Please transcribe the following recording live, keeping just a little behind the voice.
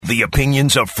The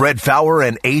opinions of Fred Faour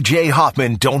and A.J.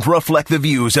 Hoffman don't reflect the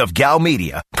views of Gal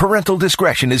Media. Parental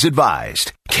discretion is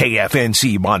advised.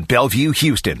 KFNC Mont Bellevue,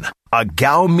 Houston, a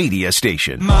Gal Media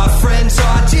station. My friends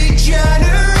are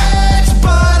degenerates,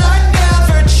 but I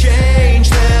never change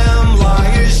them.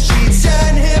 Liars, cheats,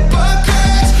 and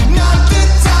hypocrites, not the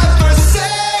time for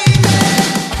saying.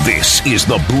 This is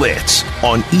The Blitz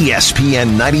on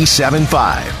ESPN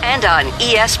 97.5. And on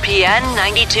ESPN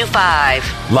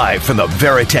 92.5. Live from the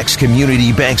Veritex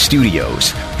Community Bank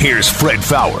Studios, here's Fred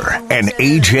Faour and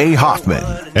A.J. Hoffman.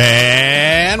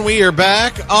 And we are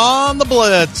back on The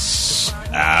Blitz.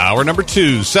 Hour number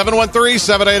 2,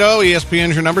 713-780.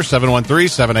 ESPN's your number,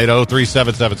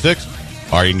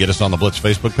 713-780-3776. Or you can get us on the Blitz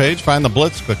Facebook page. Find the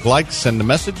Blitz, click like, send a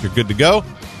message. You're good to go.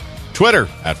 Twitter,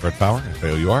 at Fred Faour,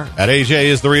 Faour. At AJ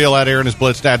is the real, at Aaron is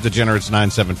Blitz, at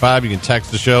Degenerates975. You can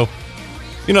text the show.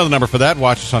 You know the number for that.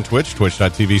 Watch us on Twitch,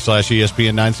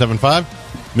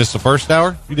 twitch.tv/ESPN975. Missed the first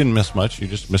hour? You didn't miss much. You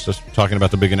just missed us talking about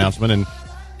the big announcement and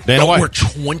Dana White. We're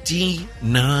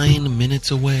 29 minutes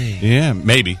away. Yeah,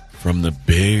 maybe. From the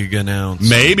big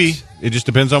announcement. Maybe. It just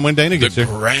depends on when Dana gets here.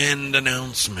 The grand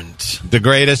announcement. The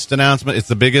greatest announcement. It's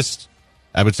the biggest.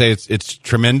 I would say it's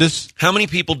tremendous. How many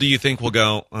people do you think will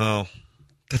go, oh,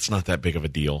 that's not that big of a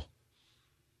deal?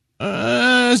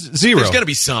 0. There's got to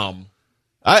be some.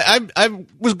 I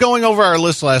was going over our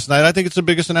list last night. I think it's the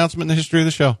biggest announcement in the history of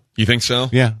the show. You think so?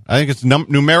 Yeah. I think it's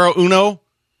numero uno.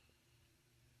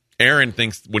 Aaron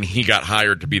thinks when he got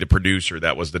hired to be the producer,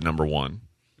 that was the number one.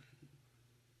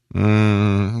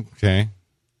 Okay.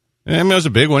 I mean, it was a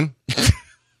big one.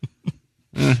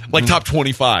 Like top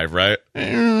 25, right?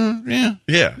 Yeah.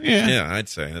 Yeah, I'd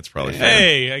say that's probably fair.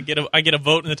 Hey, I get a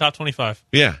vote in the top 25.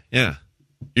 Yeah.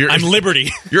 I'm Liberty.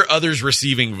 You're others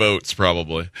receiving votes,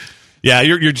 probably. Yeah,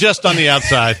 you're just on the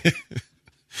outside.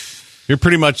 You're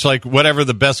pretty much like whatever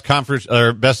the best conference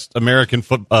or best American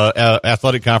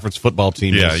athletic conference football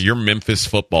team is. Yeah, you're Memphis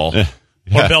football. Or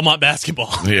Belmont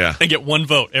basketball. Yeah. They get one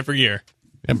vote every year.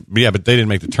 Yeah, but they didn't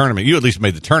make the tournament. You at least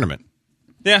made the tournament.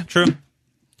 Yeah, true.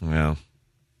 Yeah.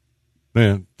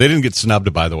 Yeah, they didn't get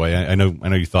snubbed, by the way. I know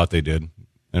you thought they did.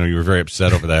 I know you were very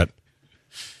upset over that.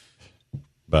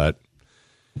 But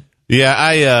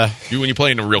yeah, when you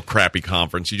play in a real crappy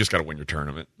conference, you just got to win your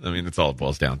tournament. I mean, that's all it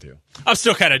boils down to. I'm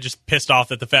still kind of just pissed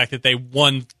off at the fact that they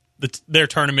won their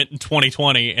tournament in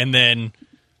 2020, and then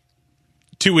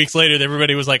 2 weeks later,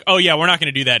 everybody was like, "Oh yeah, we're not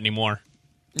going to do that anymore."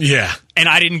 Yeah, and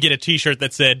I didn't get a T-shirt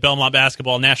that said Belmont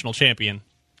basketball national champion.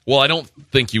 Well, I don't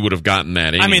think you would have gotten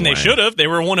that anyway. I mean, they should have. They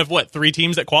were one of, 3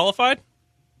 teams that qualified?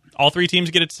 All 3 teams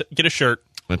get a shirt.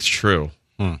 That's true.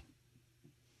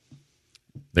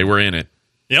 They were in it.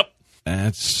 Yep.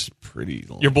 That's pretty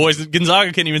long. Your boys at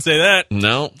Gonzaga can't even say that.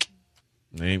 No.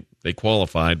 They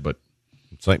qualified, but...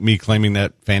 It's like me claiming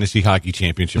that fantasy hockey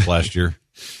championship last year.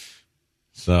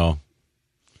 So,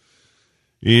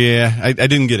 yeah, I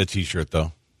didn't get a T-shirt,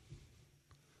 though.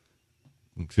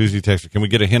 Susie texter, can we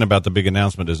get a hint about the big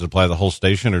announcement? Does it apply to the whole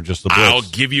station or just the Blitz? I'll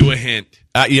give you a hint.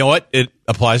 You know what? It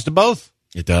applies to both.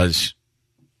 It does.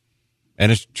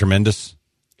 And it's tremendous.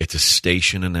 It's a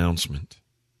station announcement.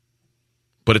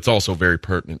 But it's also very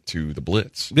pertinent to the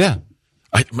Blitz. Yeah.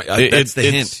 That's the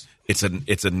hint.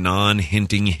 It's a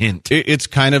non-hinting hint. It's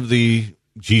kind of the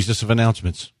Jesus of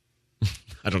announcements.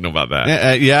 I don't know about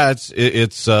that. Yeah,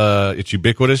 it's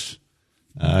ubiquitous.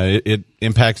 It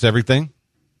impacts everything.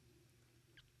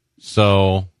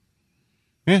 So,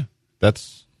 yeah,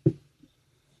 that's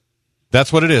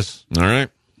what it is. All right.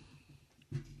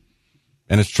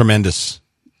 And it's tremendous.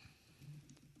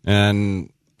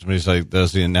 And somebody's like,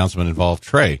 does the announcement involve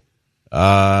Trey?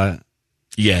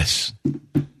 Yes.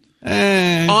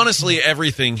 Honestly,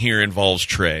 everything here involves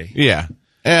Trey. Yeah.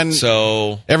 And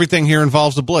so everything here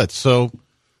involves the Blitz. So,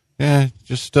 yeah,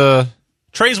 just...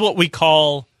 Trey's what we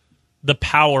call the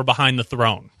power behind the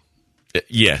throne.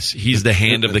 Yes, he's the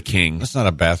hand of the king. That's not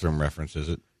a bathroom reference, is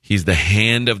it? He's the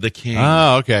hand of the king.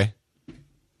 Oh, okay.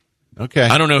 Okay.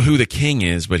 I don't know who the king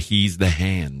is, but he's the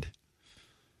hand.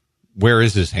 Where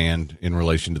is his hand in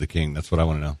relation to the king? That's what I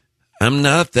want to know. I'm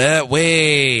not that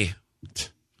way.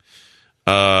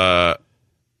 The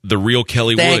real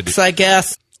Kelly Thanks, Wood. I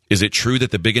guess. Is it true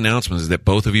that the big announcement is that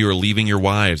both of you are leaving your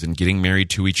wives and getting married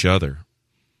to each other?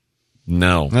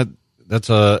 No. That's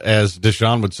as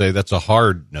Deshaun would say, that's a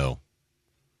hard no.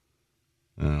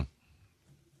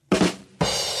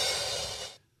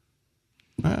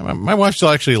 My wife still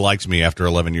actually likes me after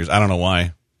 11 years. I don't know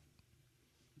why.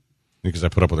 Because I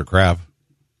put up with her crap.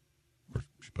 Or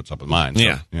she puts up with mine. So,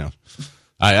 yeah. You know,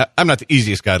 I'm not the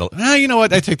easiest guy to... you know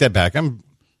what? I take that back. I'm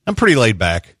pretty laid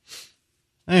back.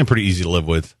 I am pretty easy to live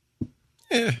with.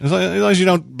 As long as you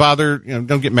don't bother,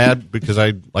 don't get mad because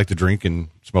I like to drink and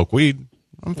smoke weed.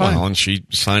 I'm fine. Well, and she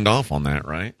signed off on that,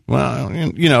 right? Well,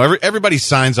 everybody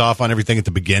signs off on everything at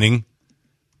the beginning,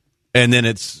 and then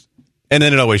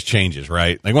it always changes,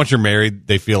 right? Like once you're married,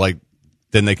 they feel like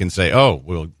then they can say, "Oh,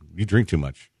 well, you drink too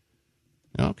much."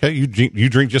 Okay, you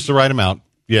drink just the right amount.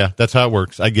 Yeah, that's how it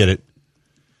works. I get it.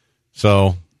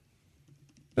 So,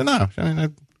 no,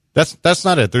 that's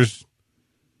not it. There's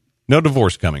no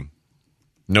divorce coming.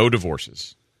 No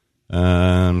divorces.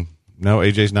 No,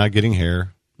 AJ's not getting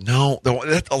hair. No,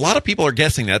 a lot of people are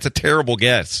guessing that. That's a terrible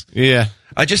guess. Yeah.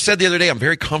 I just said the other day I'm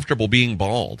very comfortable being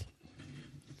bald.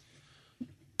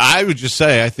 I would just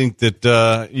say I think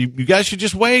that you guys should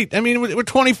just wait. I mean, we're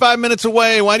 25 minutes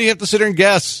away. Why do you have to sit here and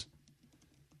guess?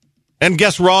 And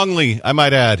guess wrongly, I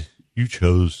might add. You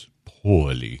chose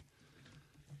poorly.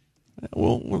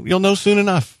 Well, you'll know soon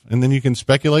enough, and then you can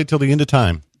speculate till the end of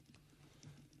time.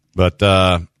 But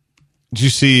did you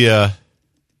see...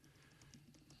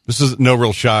 this is no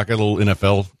real shock. A little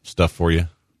NFL stuff for you.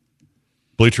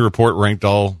 Bleacher Report ranked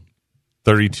all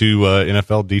 32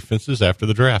 NFL defenses after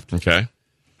the draft. Okay.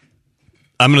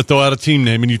 I'm going to throw out a team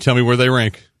name, and you tell me where they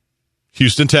rank.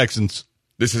 Houston Texans.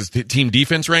 This is team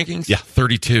defense rankings? Yeah.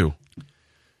 32.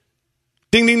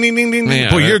 Ding, ding, ding, ding, ding. Man,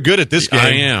 Boy, you're good at this game. I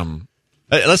am.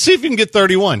 Let's see if you can get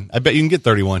 31. I bet you can get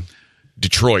 31.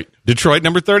 Detroit,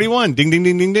 number 31. Ding, ding,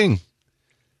 ding, ding, ding.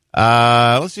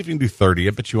 Let's see if you can do 30.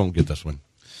 I bet you won't get this one.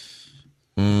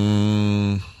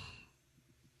 Damn.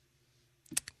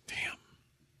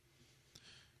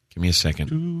 Give me a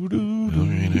second. All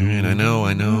right. I know.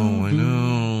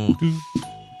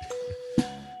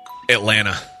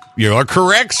 Atlanta. You are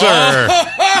correct, sir.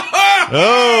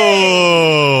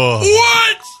 Oh.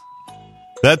 What?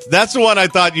 That's the one I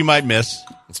thought you might miss.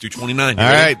 Let's do 29. All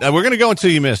right. We're going to go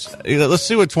until you miss. Let's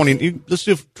see what 20. Let's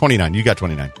do 29. You got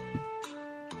 29.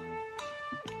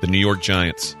 The New York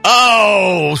Giants.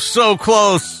 Oh, so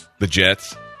close. The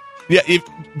Jets. Yeah,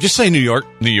 just say New York.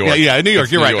 New York. Yeah, New York.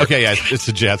 It's You're New right. York. Okay, yeah, it's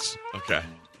the Jets. Okay.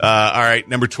 All right,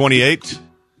 number 28.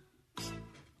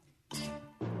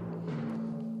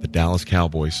 The Dallas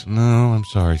Cowboys. No, I'm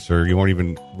sorry, sir. You won't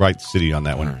even write city on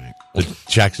that one. All right. The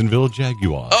Jacksonville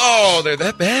Jaguars. Oh, they're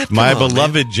that bad? My Come on,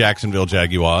 beloved man. Jacksonville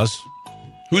Jaguars.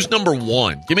 Who's number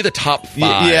one? Give me the top 5.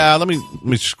 Yeah, let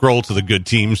me scroll to the good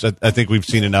teams. I think we've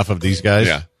seen enough of these guys.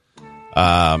 Yeah.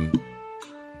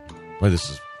 Boy, this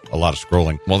is a lot of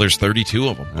scrolling. Well, there's 32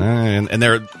 of them. And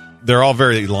they're all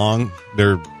very long.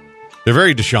 They're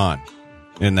very Deshaun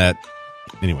in that.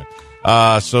 Anyway,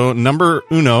 so number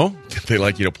uno. They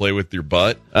like you to play with your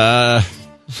butt. No,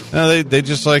 they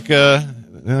just like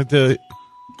they like to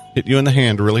hit you in the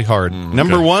hand really hard.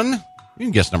 Number okay. one. You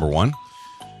can guess number one.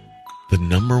 The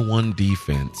number one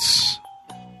defense.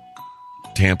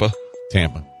 Tampa.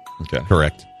 Okay,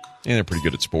 correct. Yeah, they're pretty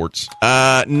good at sports.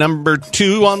 Number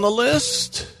 2 on the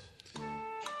list.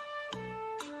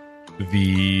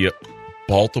 The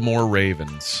Baltimore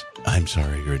Ravens. I'm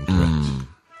sorry, you're incorrect.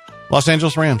 Los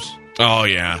Angeles Rams. Oh,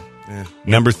 yeah.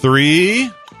 Number 3.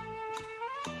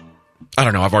 I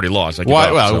don't know. I've already lost. I give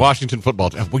up, so. Washington football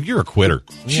team. Well, you're a quitter.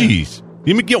 Jeez.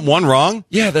 You get one wrong?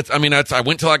 Yeah, I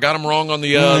went till I got them wrong on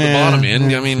the bottom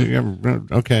end. I mean,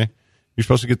 okay. You're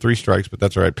supposed to get 3 strikes, but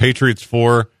that's all right. Patriots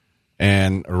 4,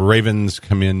 and Ravens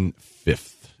come in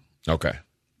 5th. Okay.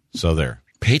 So there.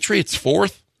 Patriots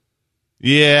 4th?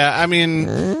 Yeah, I mean,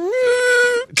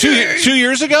 2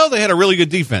 years ago, they had a really good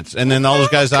defense, and then all those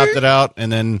guys opted out,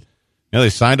 and then they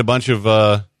signed a bunch of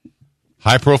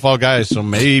high-profile guys, so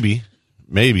maybe.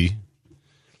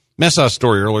 I saw a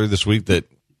story earlier this week that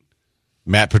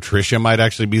Matt Patricia might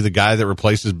actually be the guy that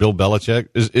replaces Bill Belichick.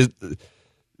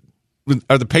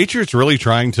 Are the Patriots really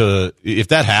trying to, if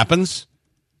that happens,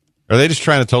 are they just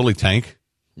trying to totally tank?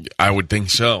 I would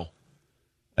think so.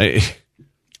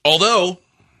 Although,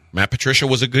 Matt Patricia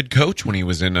was a good coach when he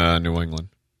was in New England.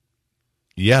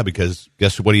 Yeah, because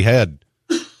guess what he had?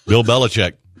 Bill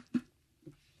Belichick.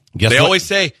 They always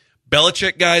say,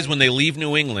 Belichick guys, when they leave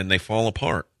New England, they fall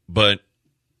apart. But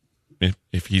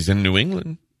if he's in New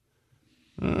England...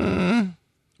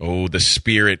 Oh, the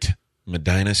spirit,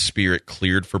 Medina's spirit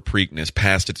cleared for Preakness,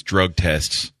 passed its drug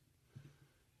tests.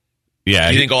 Yeah.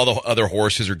 Do you think all the other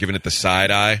horses are giving it the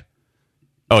side eye?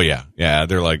 Oh, yeah. Yeah,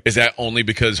 they're like... Is that only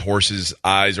because horses'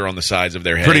 eyes are on the sides of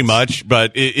their heads? Pretty much,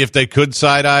 but if they could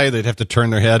side eye, they'd have to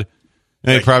turn their head.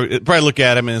 And they'd probably look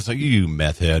at him and it's like, you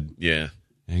meth head. Yeah.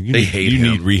 They hate him.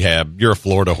 You need rehab. You're a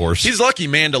Florida horse. He's lucky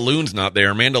Mandaloon's not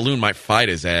there. Mandaloon might fight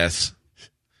his ass.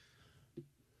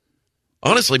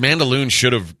 Honestly, Mandaloon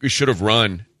should have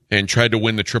run and tried to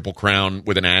win the Triple Crown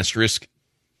with an asterisk.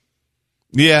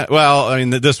 Yeah, well, I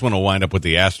mean, this one will wind up with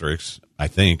the asterisk. I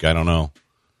think. I don't know.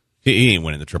 He ain't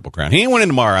winning the Triple Crown. He ain't winning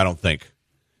tomorrow, I don't think.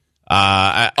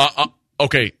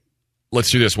 Okay,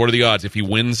 let's do this. What are the odds if he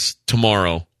wins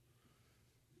tomorrow?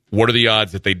 What are the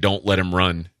odds that they don't let him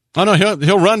run? Oh no,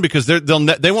 he'll run because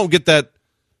they won't get that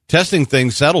testing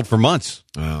thing settled for months.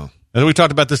 Oh, and we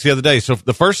talked about this the other day. So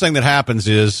the first thing that happens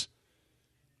is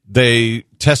they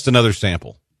test another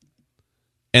sample,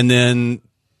 and then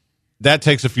that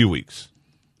takes a few weeks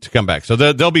to come back. So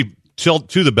they'll be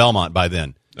to the Belmont by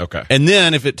then. Okay, and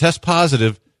then if it tests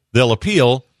positive, they'll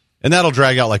appeal, and that'll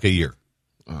drag out like a year.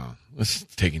 Oh, this is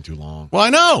taking too long. Well, I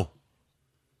know.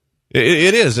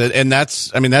 It is, and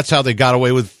that's how they got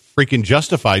away with freaking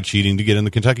justified cheating to get in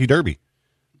the Kentucky Derby,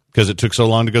 because it took so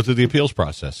long to go through the appeals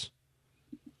process.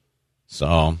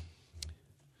 So,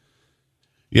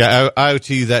 yeah,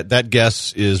 IoT, that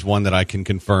guess is one that I can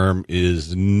confirm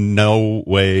is no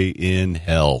way in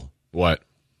hell. What?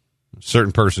 A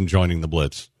certain person joining the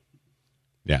Blitz.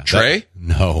 Yeah. Trey?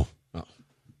 No. Oh.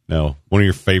 No. One of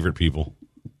your favorite people.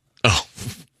 Oh.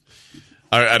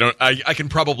 I can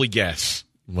probably guess.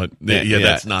 But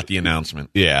that's not the announcement.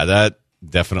 Yeah, that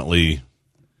definitely.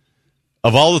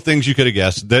 Of all the things you could have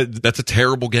guessed, that's a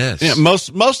terrible guess. Yeah,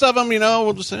 most of them,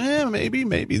 we'll just say,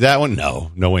 maybe that one.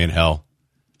 No way in hell.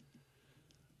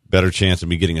 Better chance of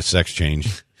me getting a sex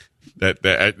change.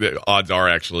 The odds are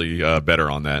actually better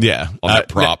on that. Yeah, on that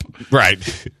prop.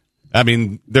 Right. I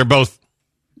mean, they're both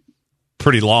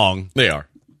pretty long. They are.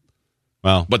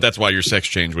 Well, but that's why your sex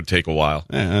change would take a while,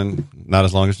 and not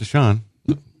as long as Deshaun.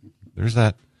 There's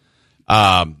that.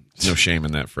 No shame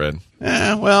in that, Fred.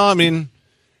 Well, I mean,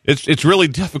 it's really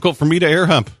difficult for me to air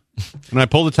hump when I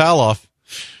pull the towel off.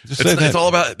 It's all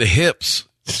about the hips.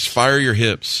 Just fire your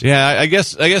hips. Yeah, I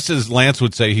guess as Lance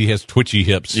would say, he has twitchy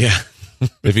hips. Yeah,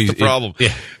 if he's the problem.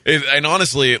 Yeah, and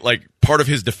honestly, like part of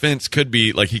his defense could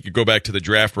be like he could go back to the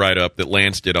draft write-up that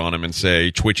Lance did on him and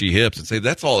say twitchy hips and say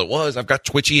that's all it was. I've got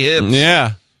twitchy hips.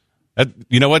 Yeah,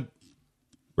 you know what?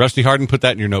 Rusty Hardin, put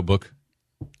that in your notebook.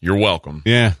 You're welcome.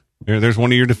 Yeah, there's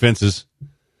one of your defenses.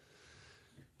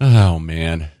 Oh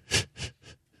man,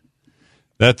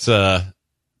 that's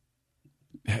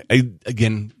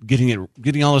again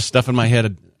getting all this stuff in my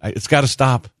head. It's got to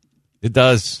stop. It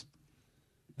does.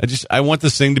 I want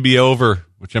this thing to be over,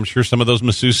 which I'm sure some of those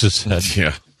masseuses said.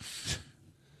 Yeah.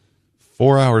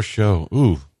 4-hour show.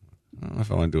 Ooh, I don't know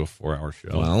if I want to do a 4-hour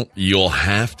show. Well, you'll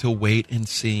have to wait and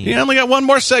see. Yeah, I only got one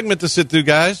more segment to sit through,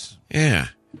 guys. Yeah.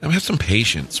 Have some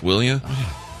patience, will you?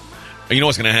 You know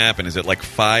what's going to happen is at like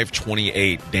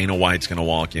 5:28, Dana White's going to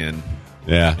walk in.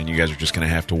 Yeah. And you guys are just going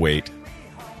to have to wait.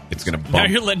 It's going to bump. Now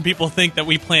you're letting people think that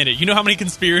we planned it. You know how many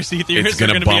conspiracy theorists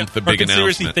it's gonna bump the big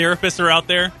conspiracy announcement. therapists are out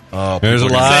there? Oh, there's a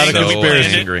lot of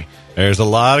conspiracy. Angry. There's a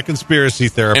lot of conspiracy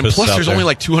therapists. And plus, there's out only there.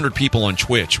 like 200 people on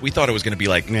Twitch. We thought it was going to be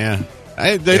like, yeah.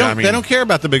 They don't care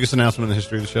about the biggest announcement in the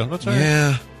history of the show. That's all right.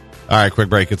 Yeah. All right, quick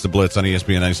break. It's the Blitz on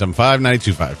ESPN 97.5,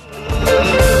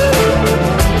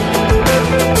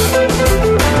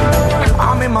 92.5.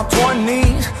 I'm in my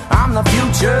 20s, I'm the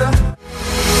future.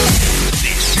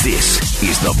 This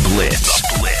is the Blitz.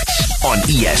 The Blitz on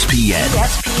ESPN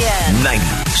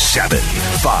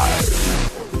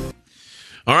 97.5.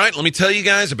 All right, let me tell you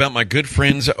guys about my good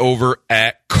friends over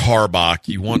at Karbach.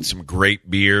 You want some great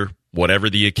beer, whatever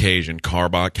the occasion,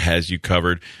 Karbach has you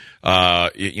covered.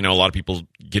 A lot of people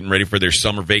getting ready for their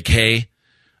summer vacay.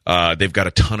 They've got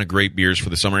a ton of great beers for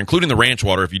the summer, including the ranch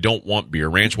water. If you don't want beer,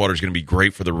 ranch water is going to be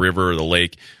great for the river or the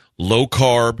lake. Low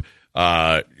carb,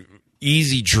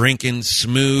 easy drinking,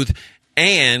 smooth,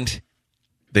 and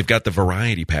they've got the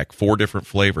variety pack, 4 different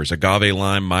flavors: agave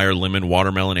lime, Meyer lemon,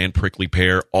 watermelon, and prickly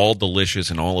pear. All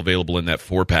delicious and all available in that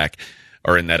 4-pack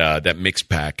or in that mixed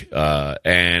pack.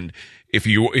 And if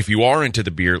you are into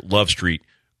the beer, Love Street,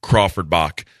 Crawford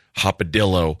Bach,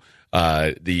 Hopadillo,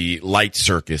 the Light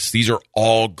Circus. These are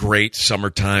all great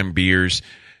summertime beers.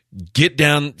 Get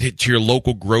down to your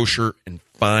local grocer and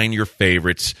find your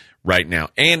favorites right now.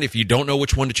 And if you don't know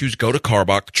which one to choose, go to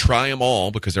Karbach. Try them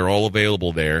all because they're all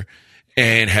available there.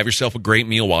 And have yourself a great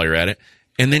meal while you're at it.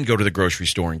 And then go to the grocery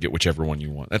store and get whichever one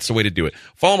you want. That's the way to do it.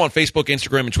 Follow them on Facebook,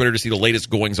 Instagram, and Twitter to see the latest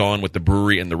goings-on with the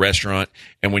brewery and the restaurant.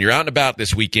 And when you're out and about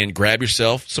this weekend, grab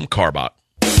yourself some Karbach.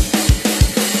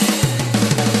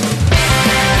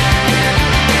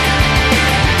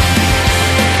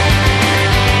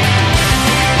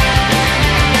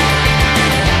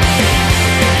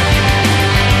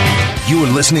 You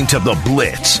are listening to The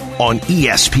Blitz on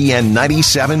ESPN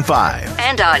 97.5.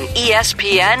 And on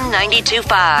ESPN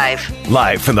 92.5.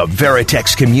 Live from the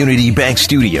Veritex Community Bank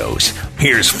Studios,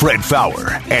 here's Fred Faour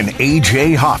and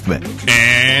AJ Hoffman.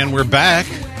 And we're back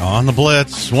on The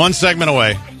Blitz. One segment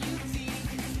away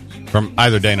from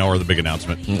either Dana or the big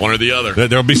announcement. One or the other.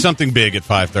 There'll be something big at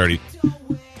 5:30.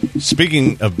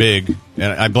 Speaking of big,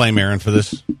 and I blame Aaron for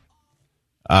this.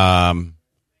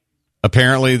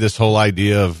 Apparently, this whole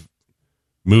idea of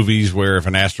movies where if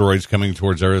an asteroid's coming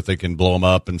towards Earth, they can blow them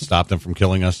up and stop them from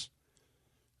killing us.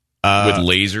 With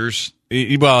lasers?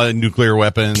 Well, nuclear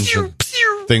weapons, and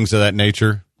things of that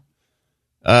nature.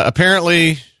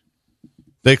 Apparently,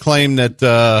 they claim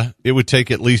that it would take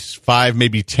at least 5,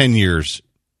 maybe 10 years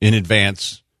in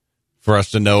advance for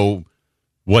us to know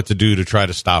what to do to try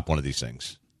to stop one of these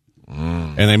things.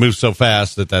 And they move so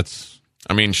fast that's...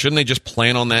 I mean, shouldn't they just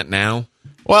plan on that now?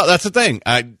 Well, that's the thing.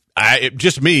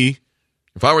 Just me.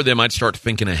 If I were them, I'd start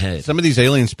thinking ahead. Some of these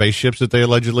alien spaceships that they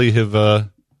allegedly have,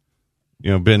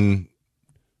 been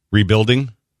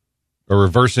rebuilding or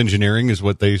reverse engineering is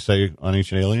what they say on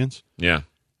Ancient Aliens. Yeah.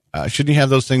 Shouldn't you have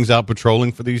those things out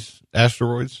patrolling for these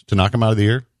asteroids to knock them out of the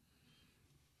air?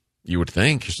 You would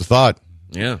think. Just a thought.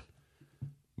 Yeah.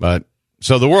 But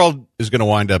so the world is going to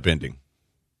wind up ending.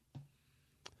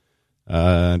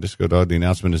 Disco Dog, the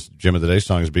announcement is Gem of the Day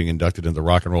song is being inducted into the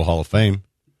Rock and Roll Hall of Fame.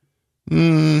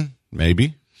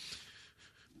 Maybe.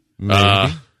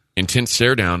 Intense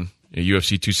stare down at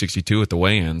UFC 262 at the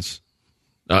weigh-ins.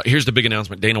 Here's the big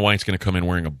announcement. Dana White's going to come in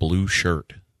wearing a blue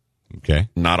shirt. Okay.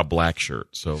 Not a black shirt.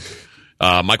 So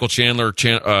Michael Chandler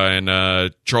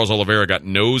and Charles Oliveira got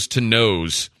nose to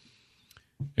nose.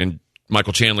 And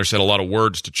Michael Chandler said a lot of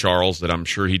words to Charles that I'm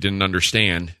sure he didn't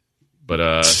understand. But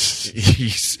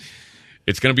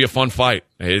it's going to be a fun fight.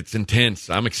 It's intense.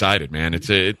 I'm excited, man.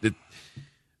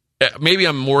 Maybe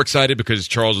I'm more excited because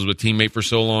Charles was with teammate for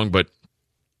so long, but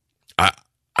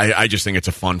I just think it's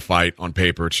a fun fight on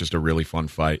paper. It's just a really fun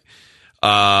fight.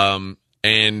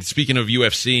 And speaking of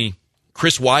UFC,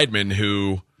 Chris Weidman,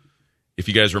 who, if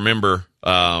you guys remember,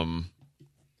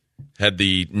 had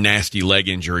the nasty leg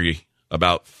injury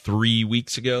about 3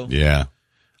 weeks ago. Yeah.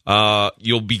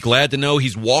 You'll be glad to know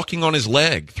he's walking on his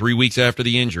leg 3 weeks after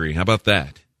the injury. How about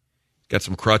that? Got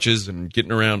some crutches and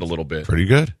getting around a little bit. Pretty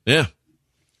good. Yeah.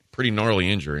 Pretty gnarly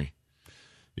injury.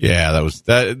 Yeah, that was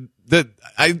that.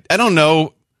 I don't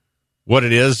know what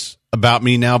it is about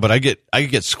me now, but I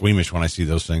get squeamish when I see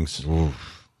those things. Ooh,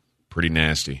 pretty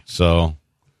nasty. So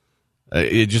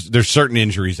there's certain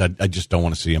injuries I just don't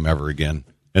want to see them ever again,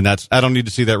 and I don't need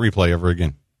to see that replay ever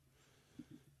again.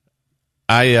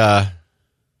 I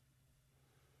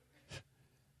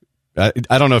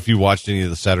don't know if you watched any of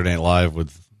the Saturday Night Live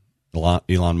with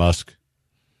Elon Musk.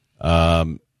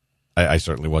 I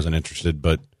certainly wasn't interested,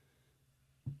 but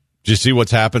did you see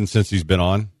what's happened since he's been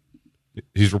on?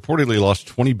 He's reportedly lost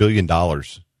 $20 billion.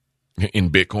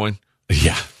 In Bitcoin?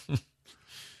 Yeah.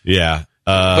 Yeah.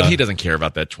 But he doesn't care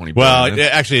about that $20 billion. Well,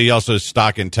 actually, he also, his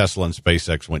stock in Tesla and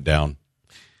SpaceX went down.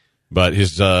 But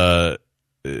his... I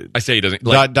say he doesn't...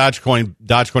 Dogecoin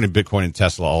and Bitcoin and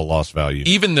Tesla all lost value.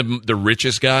 Even the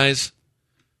richest guys,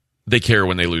 they care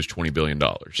when they lose $20 billion.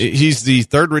 He's the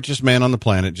third richest man on the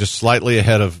planet, just slightly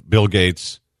ahead of Bill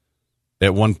Gates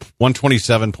at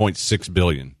 $127.6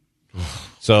 billion.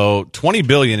 So $20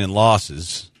 billion in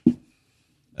losses.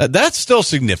 That's still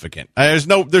significant. There's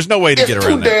no way to get around that. It's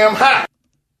too damn hot.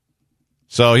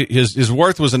 So his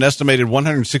worth was an estimated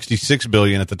 $166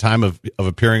 billion at the time of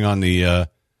appearing on the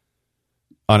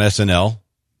on SNL,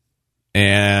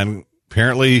 and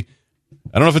apparently,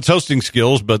 I don't know if it's hosting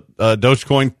skills, but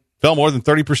Dogecoin fell more than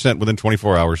 30% within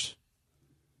 24 hours.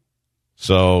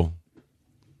 So,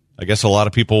 I guess a lot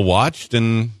of people watched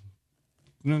and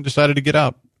decided to get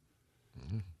out.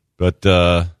 But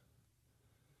I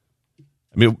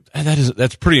mean,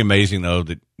 that's pretty amazing though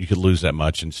that you could lose that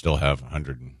much and still have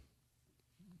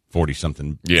 140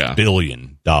 something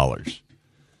billion dollars.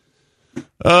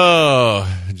 Oh,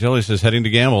 Jelly says heading to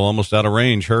gamble, almost out of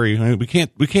range. Hurry! We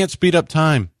can't speed up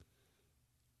time.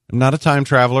 I'm not a time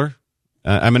traveler.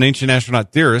 I'm an ancient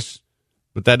astronaut theorist,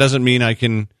 but that doesn't mean I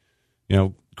can,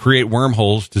 create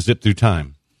wormholes to zip through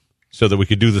time, so that we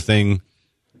could do the thing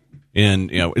in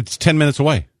it's 10 minutes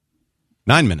away,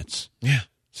 9 minutes. Yeah.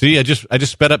 See, I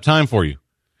just sped up time for you.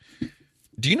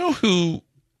 Do you know who?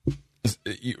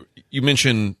 You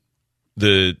mentioned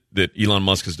that Elon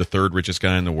Musk is the third richest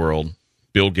guy in the world.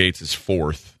 Bill Gates is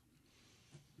fourth.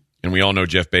 And we all know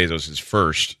Jeff Bezos is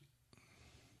first.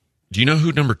 Do you know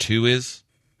who number 2 is?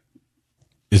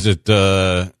 Is it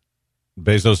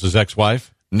Bezos'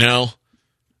 ex-wife? No.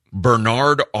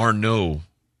 Bernard Arnault,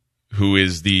 who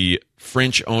is the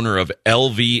French owner of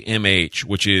LVMH,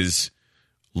 which is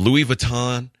Louis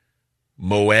Vuitton,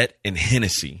 Moet, and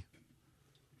Hennessy.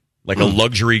 Like a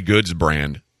luxury goods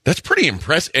brand. That's pretty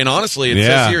impressive. And honestly, it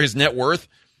says here his net worth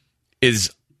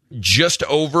is just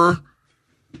over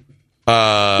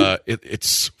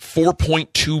It's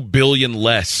 $4.2 billion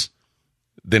less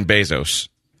than Bezos.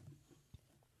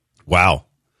 Wow.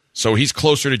 So he's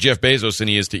closer to Jeff Bezos than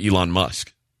he is to Elon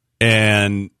Musk.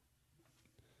 And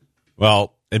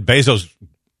Bezos,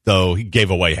 though, he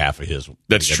gave away half of his.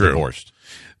 That's He got true. Divorced.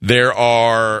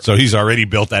 So he's already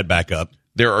built that back up.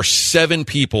 There are 7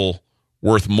 people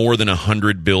worth more than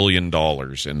 $100 billion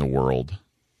in the world.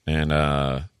 And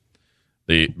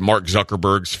the Mark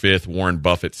Zuckerberg's 5th, Warren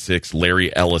Buffett's 6th,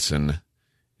 Larry Ellison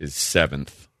is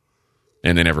 7th.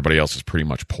 And then everybody else is pretty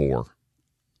much poor.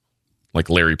 Like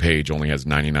Larry Page only has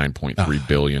 $99.3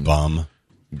 billion. Bum.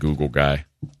 Google guy.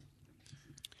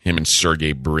 Him and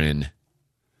Sergey Brin.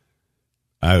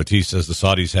 IoT says the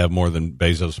Saudis have more than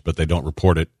Bezos, but they don't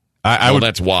report it.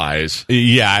 That's wise.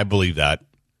 Yeah, I believe that.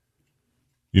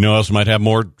 You know who else might have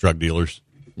more? Drug dealers.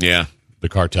 Yeah. The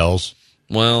cartels.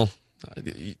 Well,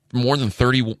 more than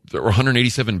 30 or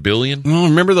 187 billion. Well,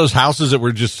 remember those houses that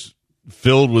were just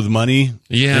filled with money?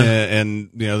 Yeah. And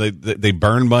you know, they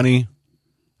burn money.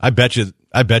 I bet you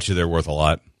they're worth a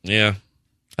lot. Yeah.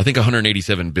 I think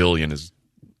 187 billion is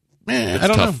I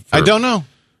don't know.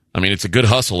 I mean, it's a good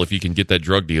hustle if you can get that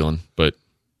drug dealing, but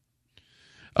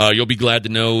you'll be glad to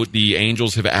know the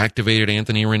Angels have activated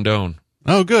Anthony Rendon.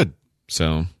 Oh, good.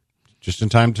 So, just in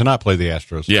time to not play the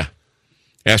Astros. Yeah.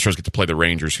 Astros get to play the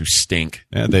Rangers, who stink.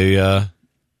 Yeah, the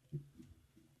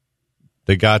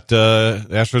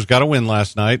Astros got a win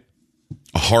last night.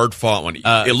 A hard-fought one.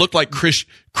 It looked like Chris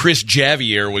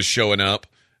Javier was showing up,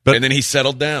 and then he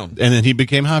settled down. And then he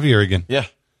became Javier again. Yeah.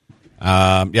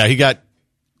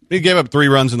 He gave up 3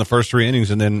 runs in the first 3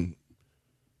 innings and then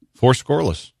 4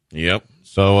 scoreless. Yep.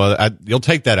 So you'll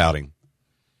take that outing.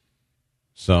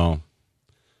 So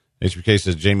HBK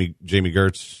says Jamie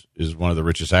Gertz is one of the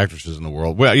richest actresses in the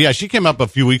world. Well, yeah, she came up a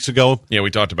few weeks ago. Yeah,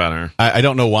 we talked about her. I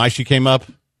don't know why she came up,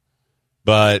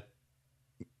 but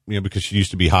because she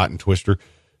used to be hot in Twister.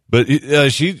 But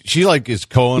she like is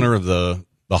co-owner of the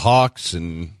Hawks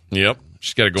and yep,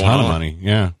 she's got a ton of money.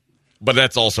 Yeah, but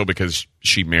that's also because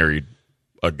she married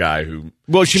a guy who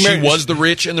she was the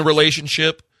rich in the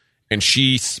relationship, and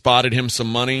she spotted him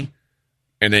some money,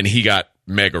 and then he got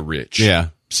mega rich. Yeah.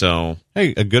 So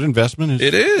hey, a good investment.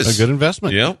 It is a good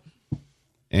investment. Yep.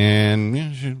 And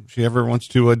yeah, she ever wants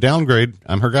to downgrade,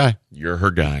 I'm her guy. You're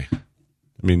her guy. I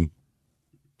mean,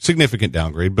 significant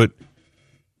downgrade, but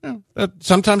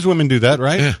sometimes women do that,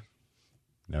 right? Yeah.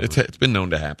 Never. It's been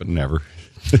known to happen. Never.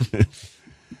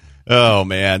 Oh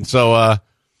man. So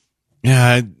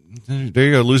there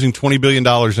you go, losing $20 billion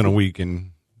in a week,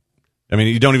 and I mean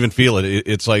you don't even feel it.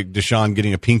 It's like Deshaun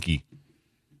getting a pinky.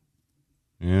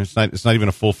 Yeah, it's not even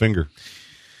a full finger.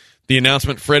 The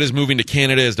announcement: Fred is moving to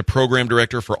Canada as the program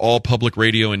director for all public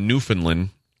radio in Newfoundland.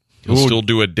 He'll still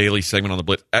do a daily segment on the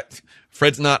Blitz.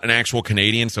 Fred's not an actual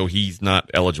Canadian, so he's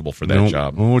not eligible for that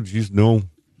job. Oh, jeez, no.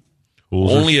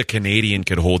 Only a Canadian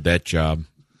could hold that job.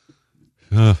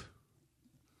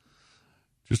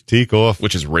 Just take off.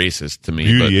 Which is racist to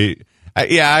me.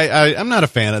 I'm not a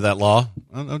fan of that law.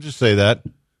 I'll just say that.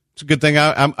 It's a good thing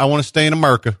I want to stay in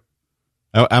America.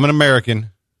 I'm an American.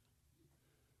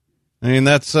 I mean,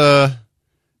 that's,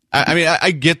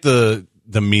 I get the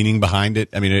meaning behind it.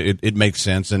 I mean, it makes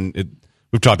sense. And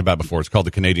we've talked about it before. It's called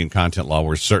the Canadian Content Law,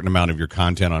 where a certain amount of your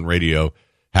content on radio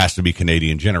has to be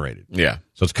Canadian generated. Yeah.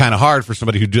 So it's kind of hard for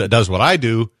somebody who does what I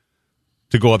do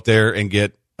to go up there and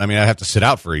I have to sit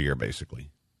out for a year, basically.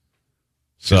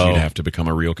 So you'd have to become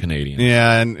a real Canadian.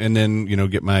 Yeah. And then,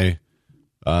 get my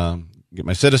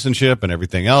citizenship and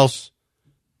everything else.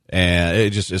 And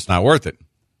it's not worth it.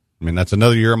 I mean, that's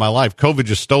another year of my life. COVID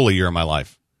just stole a year of my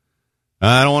life.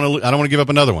 I don't want to give up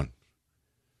another one.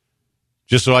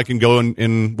 Just so I can go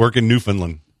and work in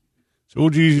Newfoundland. So,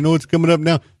 geez, you know what's coming up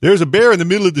now? There's a bear in the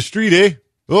middle of the street, eh?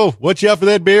 Oh, watch out for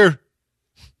that bear.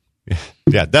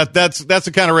 Yeah, that's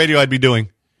the kind of radio I'd be doing.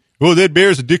 Oh, that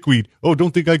bear's a dickweed. Oh,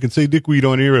 don't think I can say dickweed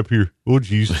on air up here. Oh,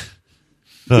 geez.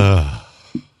 All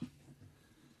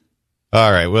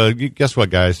right, well, guess what,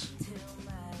 guys?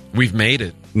 We've made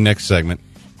it. Next segment.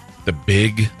 The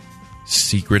big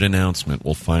secret announcement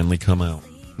will finally come out.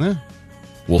 Yeah.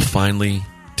 We'll finally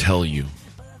tell you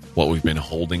what we've been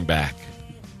holding back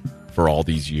for all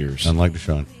these years. Unlike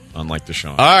Deshaun.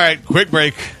 All right, quick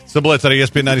break. It's the Blitz on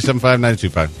ESPN 97.5,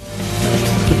 92.5.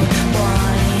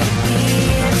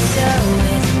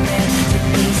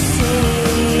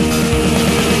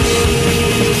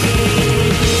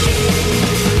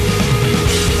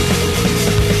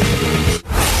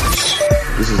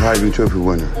 This is Heisman Trophy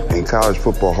winner and College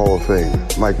Football Hall of Fame,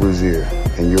 Mike Rozier,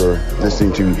 and you're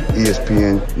listening to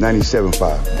ESPN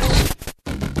 97.5.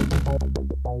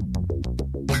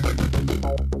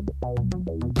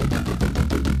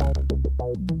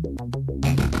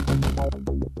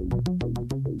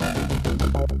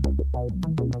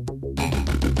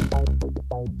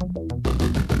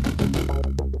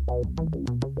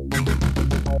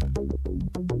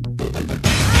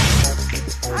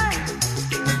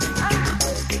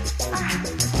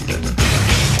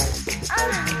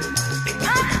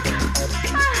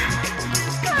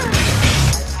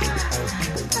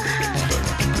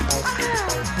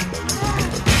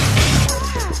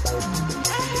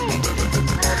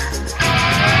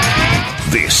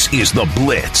 This is The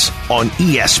Blitz on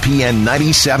ESPN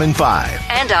 97.5.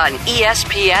 And on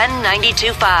ESPN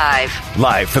 92.5.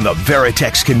 Live from the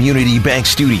Veritex Community Bank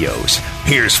Studios,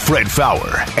 here's Fred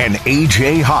Faour and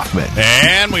A.J. Hoffman.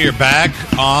 And we are back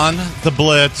on The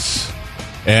Blitz,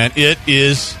 and it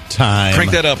is time.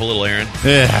 Crank that up a little, Aaron.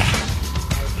 Yeah.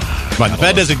 Come on, if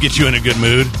that doesn't get you in a good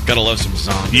mood. Gotta love some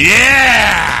zombies.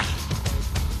 Yeah!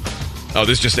 Oh,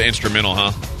 this is just the instrumental,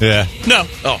 huh? Yeah. No.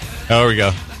 Oh, There we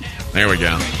go. there we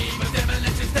go.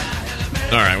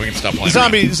 All right, we can stop playing.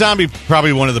 Zombie,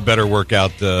 probably one of the better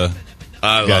workout I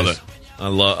guys. love it.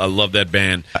 I love that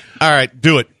band. All right,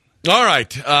 do it. All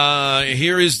right,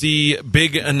 here is the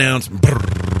big announcement.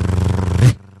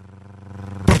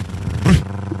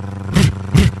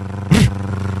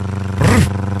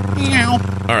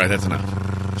 All right, that's enough.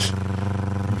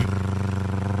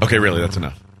 Okay, really, that's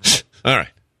enough. All right.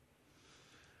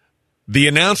 The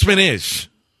announcement is...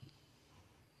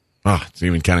 Oh, it's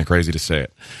even kind of crazy to say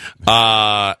it.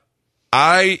 I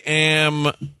am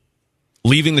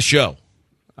leaving the show.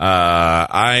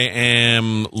 I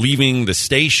am leaving the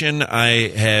station. I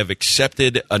have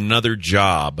accepted another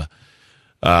job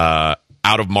out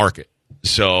of market.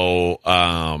 So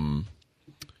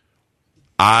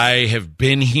I have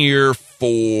been here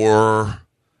for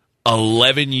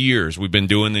 11 years. We've been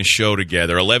doing this show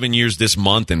together. 11 years this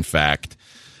month, in fact.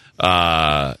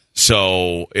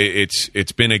 So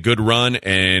it's been a good run,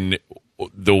 and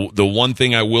the one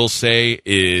thing I will say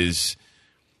is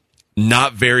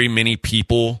not very many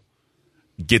people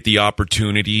get the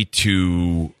opportunity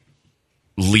to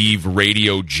leave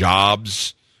radio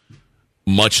jobs,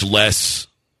 much less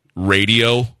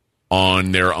radio,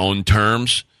 on their own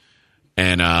terms.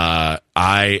 And I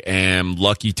am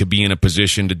lucky to be in a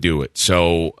position to do it.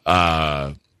 So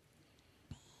I'll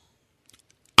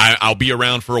be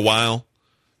around for a while.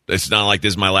 It's not like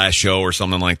this is my last show or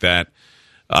something like that.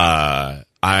 I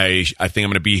think I'm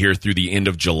going to be here through the end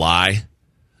of July.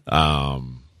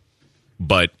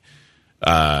 But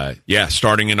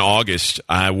starting in August,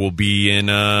 I will be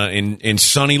in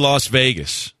sunny Las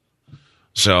Vegas.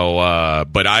 So,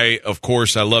 but of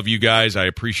course, I love you guys. I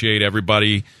appreciate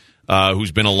everybody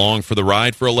who's been along for the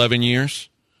ride for 11 years,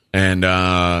 and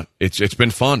it's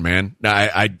been fun, man.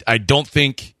 I don't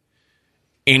think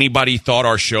anybody thought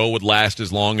our show would last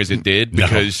as long as it did,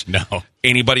 because no.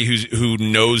 Anybody who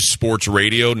knows sports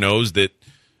radio knows that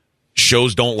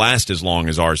shows don't last as long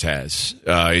as ours has.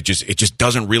 It just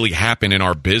doesn't really happen in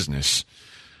our business.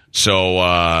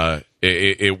 So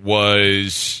it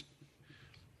was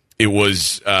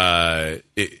a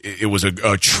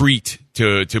treat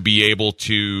to be able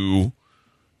to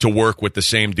work with the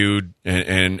same dude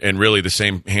and really the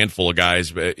same handful of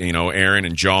guys, Aaron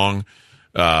and Jong,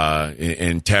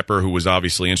 and Tepper, who was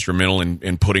obviously instrumental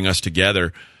in putting us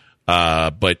together.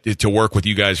 But to work with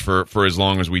you guys for as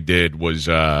long as we did was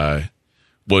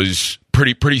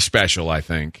pretty special, I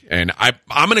think. And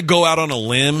I'm going to go out on a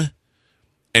limb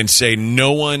and say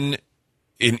no one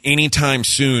in any time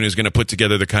soon is going to put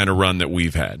together the kind of run that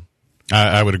we've had.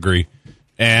 I would agree.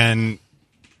 And,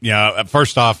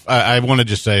 first off, I want to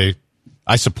just say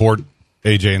I support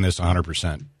AJ in this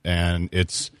 100%. And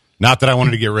it's not that I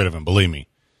wanted to get rid of him, believe me.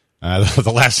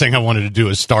 The last thing I wanted to do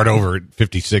is start over at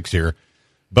 56 here.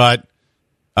 But,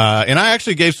 and I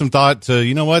actually gave some thought to,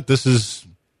 you know what, this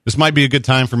might be a good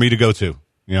time for me to go to.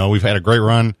 We've had a great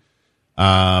run.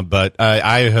 But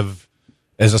I have,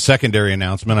 as a secondary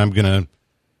announcement, I'm going to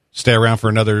stay around for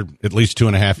another at least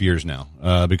 2.5 years now,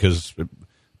 because I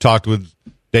talked with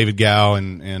David Gow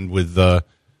and with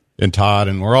and Todd,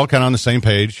 and we're all kind of on the same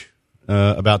page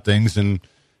about things. And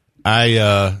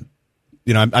I'm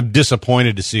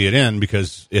disappointed to see it end,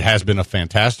 because it has been a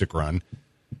fantastic run.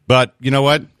 But you know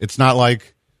what? It's not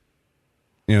like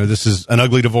this is an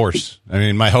ugly divorce. I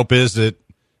mean, my hope is that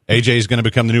AJ is going to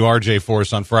become the new RJ for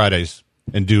us on Fridays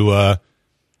and do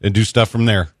stuff from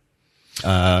there.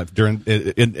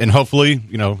 And hopefully,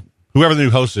 whoever the new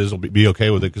host is will be okay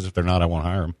with it, because if they're not, I won't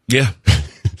hire them. Yeah.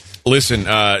 Listen,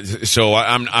 so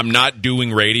I'm not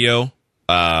doing radio.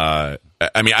 I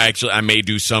may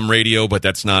do some radio, but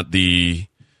that's not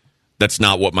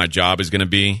what my job is going to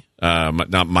be.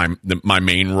 Not my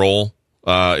main role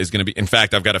is going to be. In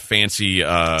fact, I've got a fancy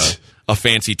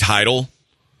title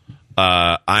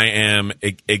I am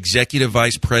executive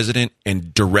vice president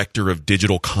and director of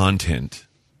digital content.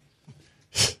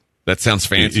 That sounds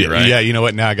fancy, right? Yeah, you know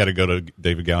what? Now I got to go to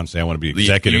David Gow and say I want to be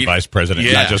executive vice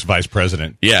president, not just vice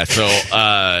president. Yeah. So,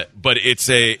 but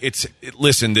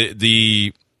listen,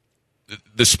 the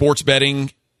sports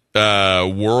betting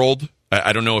world.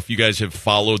 I don't know if you guys have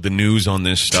followed the news on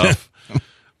this stuff,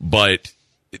 but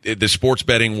the sports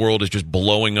betting world is just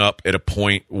blowing up at a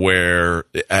point where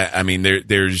I mean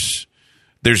there's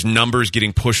numbers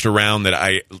getting pushed around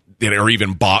that are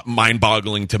even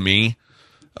mind-boggling to me.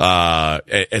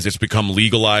 As it's become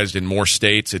legalized in more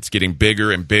states, it's getting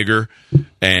bigger and bigger,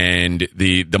 and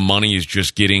the money is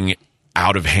just getting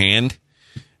out of hand.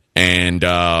 And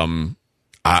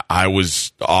I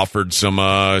was offered some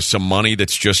money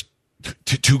that's just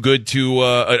too good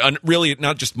to really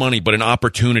not just money, but an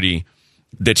opportunity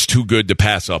that's too good to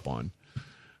pass up on.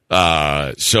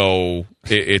 So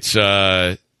it's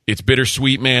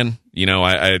bittersweet, man. You know,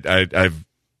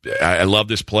 I love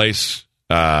this place,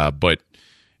 but.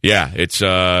 Yeah, it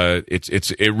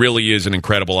really is an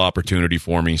incredible opportunity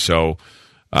for me. So,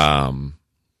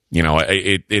 you know,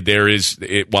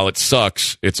 while it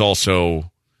sucks, it's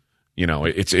also, you know,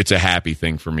 it's a happy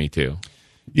thing for me too.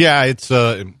 Yeah, it's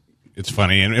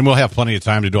funny, and we'll have plenty of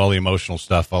time to do all the emotional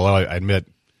stuff. Although I admit,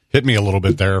 hit me a little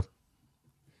bit there.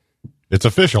 It's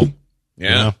official. Yeah,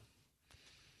 you know?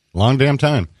 Long damn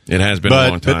time. It has been a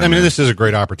long time. But I mean, this is a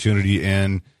great opportunity,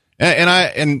 and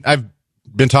I've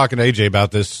been talking to AJ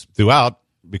about this throughout,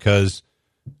 because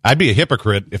I'd be a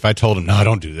hypocrite if I told him, no, I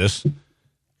don't do this,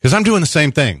 because I'm doing the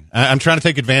same thing. I'm trying to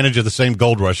take advantage of the same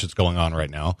gold rush that's going on right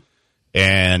now,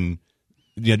 and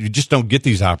you just don't get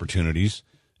these opportunities.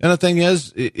 And the thing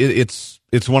is,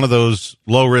 it's one of those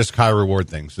low risk, high reward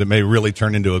things that may really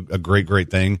turn into a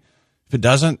great thing. If it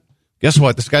doesn't, guess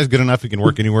what? This guy's good enough; he can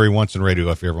work anywhere he wants in radio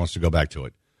if he ever wants to go back to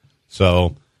it.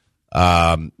 So.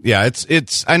 Yeah,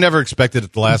 it's. I never expected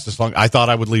it to last this long. I thought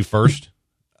I would leave first,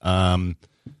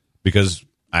 because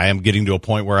I am getting to a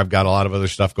point where I've got a lot of other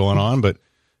stuff going on. But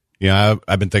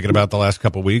I've been thinking about the last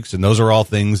couple of weeks, and those are all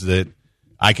things that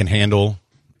I can handle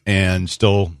and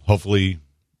still hopefully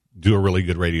do a really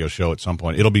good radio show at some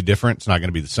point. It'll be different. It's not going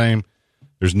to be the same.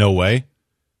 There's no way.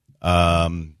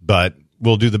 But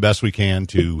we'll do the best we can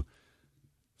to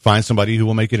find somebody who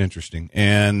will make it interesting.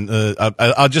 And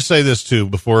I'll just say this too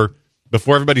before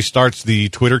everybody starts the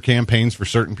Twitter campaigns for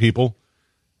certain people.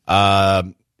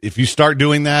 If you start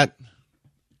doing that,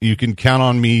 you can count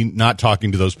on me not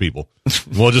talking to those people.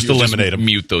 We'll just eliminate them.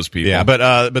 Mute those people. Yeah,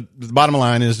 but the bottom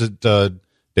line is that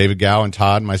David Gow and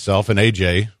Todd, myself, and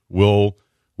AJ will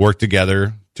work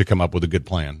together to come up with a good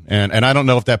plan. And I don't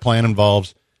know if that plan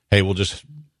involves, hey, we'll just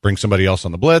bring somebody else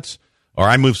on the Blitz, or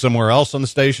I move somewhere else on the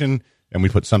station and we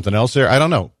put something else there. I don't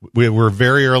know. We're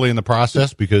very early in the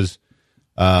process because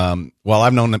while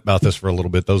I've known about this for a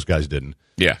little bit, those guys didn't.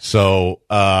 Yeah. So,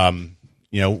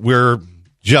 we're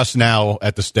just now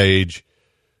at the stage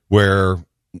where,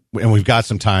 and we've got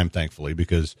some time, thankfully,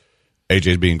 because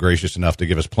AJ's being gracious enough to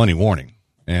give us plenty warning.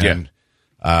 And,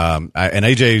 and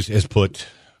AJ has put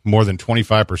more than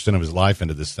 25% of his life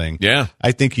into this thing. Yeah.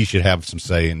 I think he should have some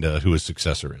say into who his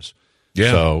successor is.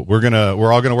 Yeah. So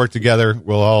we're all gonna work together.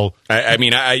 We'll all. I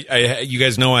mean, you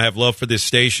guys know I have love for this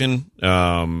station.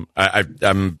 I'm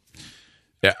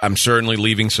certainly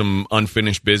leaving some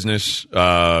unfinished business.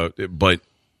 But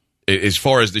as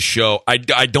far as the show, I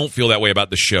don't feel that way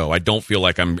about the show. I don't feel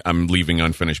like I'm leaving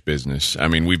unfinished business. I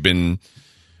mean,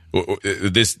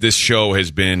 this show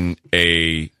has been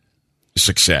a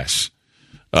success.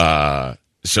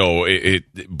 So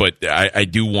but I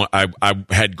do want, I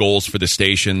had goals for the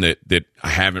station that I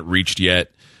haven't reached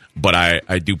yet, but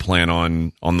I do plan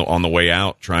on the way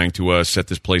out trying to set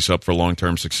this place up for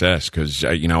long-term success. Cause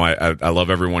I love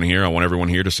everyone here. I want everyone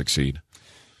here to succeed.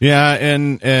 Yeah.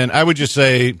 And I would just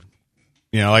say,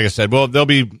 like I said, well, there'll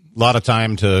be a lot of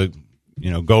time to,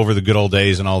 go over the good old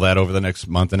days and all that over the next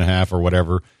month and a half or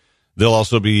whatever. There'll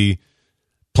also be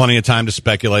plenty of time to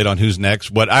speculate on who's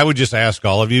next. What I would just ask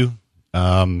all of you,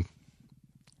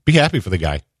 be happy for the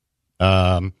guy.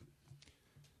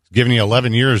 Giving you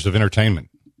 11 years of entertainment,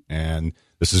 and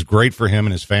this is great for him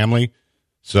and his family.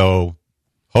 So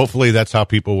hopefully that's how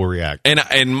people will react.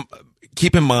 And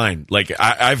keep in mind, like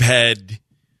I've had,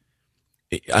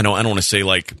 I don't want to say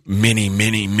like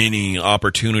many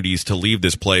opportunities to leave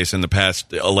this place in the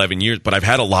past 11 years, but I've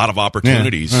had a lot of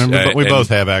opportunities. Yeah, we both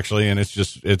have actually, and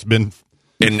it's been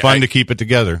fun to keep it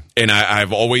together. And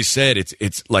I've always said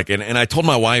it's like, and I told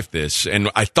my wife this, and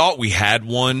I thought we had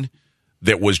one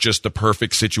that was just the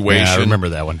perfect situation. Yeah, I remember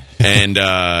that one. and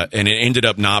it ended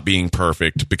up not being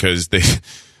perfect because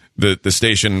the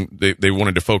station, they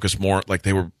wanted to focus more, like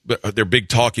their big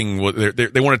talking,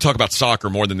 they wanted to talk about soccer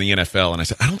more than the NFL. And I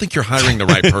said, I don't think you're hiring the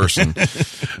right person.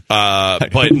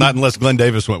 But not unless Glenn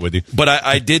Davis went with you. But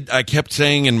I kept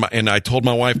saying, and I told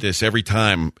my wife this every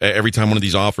time one of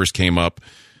these offers came up,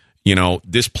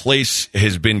 this place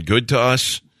has been good to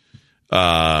us.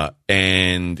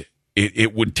 And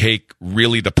it would take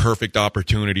really the perfect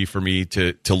opportunity for me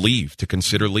to leave, to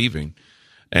consider leaving.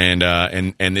 And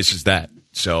this is that.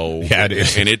 So yeah, it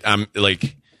is. And I'm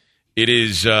like, it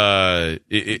is.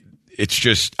 It's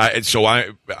just.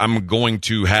 I'm going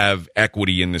to have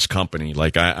equity in this company.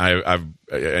 Like I'm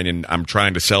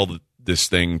trying to sell this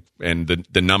thing, and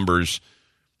the numbers.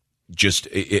 Just,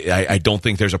 I don't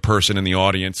think there's a person in the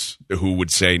audience who would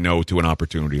say no to an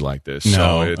opportunity like this.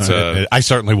 No, so I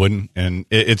certainly wouldn't. And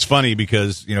it's funny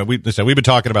because we've been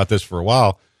talking about this for a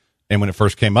while, and when it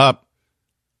first came up,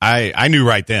 I knew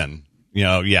right then.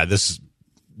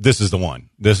 This is the one.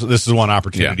 This is one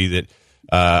opportunity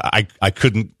that I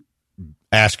couldn't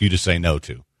ask you to say no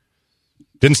to.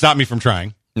 Didn't stop me from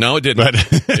trying. No, it didn't. But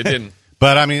it didn't.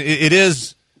 But I mean, it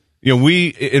is.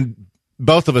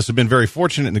 Both of us have been very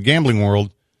fortunate in the gambling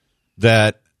world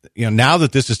that now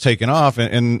that this has taken off,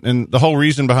 and the whole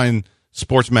reason behind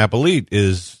Sports Map Elite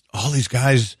is all these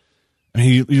guys. I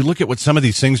mean, you look at what some of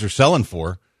these things are selling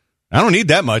for. I don't need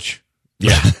that much.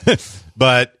 Yeah.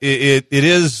 But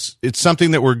it's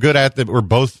something that we're good at, that we're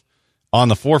both on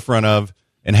the forefront of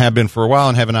and have been for a while,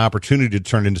 and have an opportunity to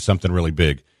turn into something really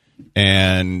big.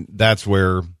 And that's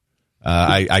where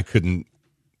I couldn't,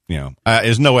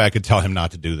 there's no way I could tell him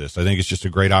not to do this. I think it's just a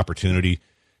great opportunity,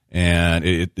 and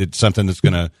it's something that's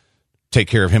going to take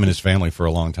care of him and his family for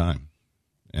a long time.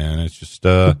 And it's just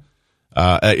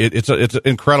it's an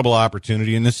incredible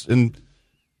opportunity. And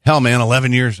hell, man,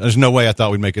 11 years. There's no way I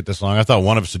thought we'd make it this long. I thought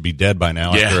one of us would be dead by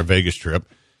now after a Vegas trip.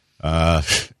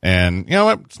 And you know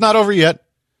what? It's not over yet,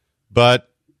 but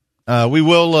we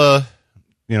will.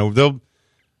 There'll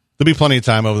be plenty of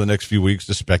time over the next few weeks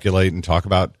to speculate and talk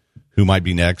about who might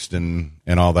be next and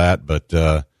all that. But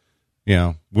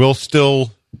we'll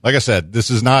still, like I said, this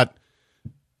is not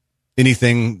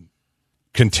anything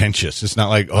contentious. It's not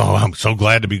like, oh, I'm so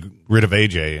glad to be rid of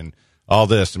AJ and all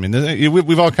this. I mean,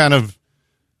 we've all kind of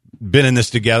been in this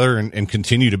together and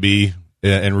continue to be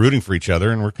and rooting for each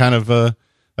other. And we're kind of, like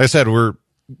I said, we're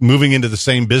moving into the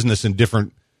same business in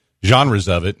different genres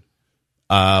of it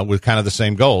with kind of the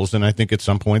same goals. And I think at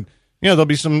some point, there'll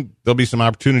be some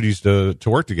opportunities to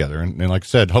work together. And like I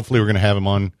said, hopefully we're going to have him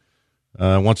on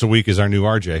once a week as our new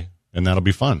RJ, and that'll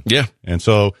be fun. Yeah. And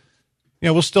so,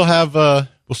 we'll still have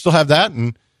that.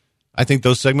 And I think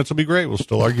those segments will be great. We'll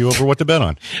still argue over what to bet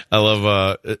on. I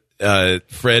love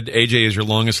Fred. AJ is your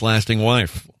longest lasting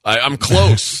wife. I'm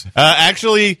close.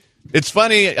 Actually, it's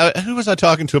funny. Who was I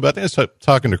talking to about this? I was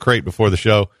talking to Crate before the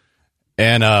show,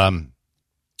 and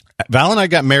Val and I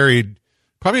got married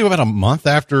probably about a month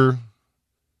after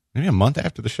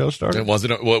the show started. Was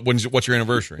it? What's your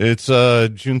anniversary? It's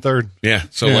June 3rd. Yeah,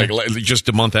 so like just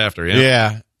a month after. Yeah.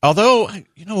 Yeah. Although,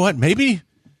 you know what? Maybe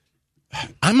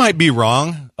I might be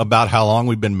wrong about how long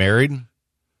we've been married,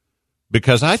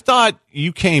 because I thought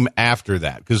you came after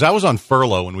that, because I was on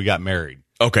furlough when we got married.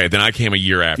 Okay, then I came a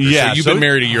year after. Yeah, so you've been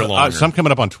married a year longer. So I'm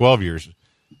coming up on 12 years.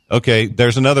 Okay,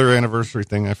 there's another anniversary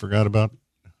thing I forgot about.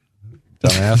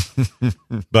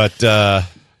 Dumbass. But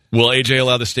will AJ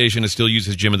allow the station to still use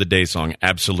his Gym of the Day song?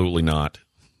 Absolutely not.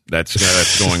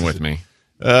 That's going with me.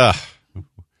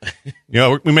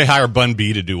 We may hire Bun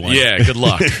B to do one. Yeah, good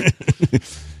luck.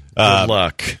 Good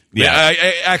luck. Yeah,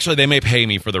 actually, they may pay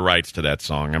me for the rights to that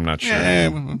song. I'm not sure.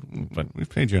 Yeah, but we've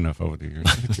paid you enough over the years.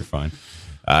 I think you're fine.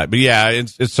 But yeah,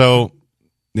 it's so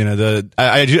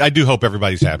I do hope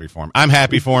everybody's happy for him. I'm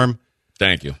happy for him.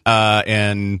 Thank you.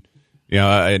 And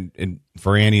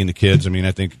for Annie and the kids, I mean,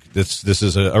 I think this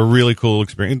is a really cool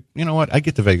experience. You know what? I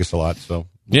get to Vegas a lot, so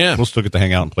yeah, we'll still get to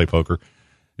hang out and play poker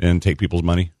and take people's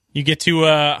money. You get to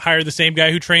hire the same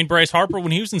guy who trained Bryce Harper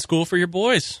when he was in school for your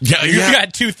boys. Yeah, You've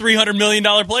got two $300 million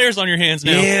players on your hands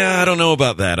now. Yeah, I don't know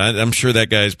about that. I'm sure that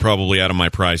guy's probably out of my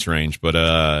price range, but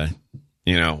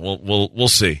we'll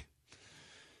see.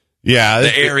 Yeah,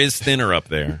 the air is thinner up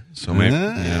there, so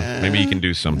maybe you can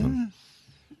do something.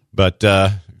 But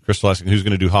Crystal asking who's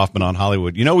going to do Hoffman on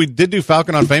Hollywood. We did do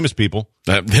Falcon on Famous People.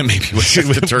 That maybe was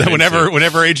whenever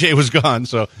AJ was gone,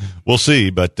 so we'll see.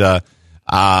 But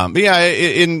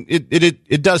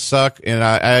it does suck, and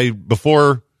I'd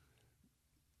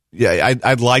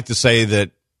like to say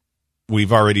that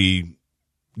we've already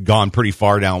gone pretty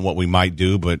far down what we might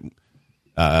do, but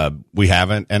we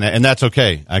haven't, and that's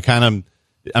okay. I kind of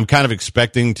I'm kind of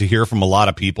expecting to hear from a lot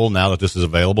of people now that this is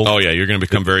available. Oh, yeah, you're going to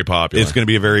become very popular. It's going to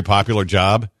be a very popular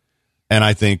job. And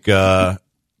I think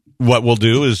what we'll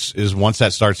do is once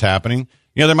that starts happening,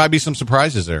 there might be some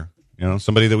surprises there.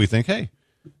 Somebody that we think, hey,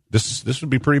 this would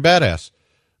be pretty badass.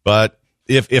 But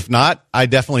if not, I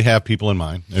definitely have people in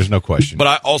mind. There's no question. But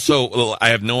I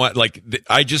have no,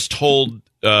 I just told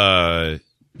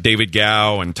David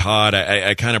Gow and Todd,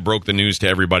 I kind of broke the news to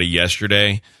everybody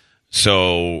yesterday.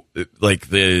 So,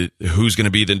 who's going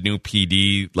to be the new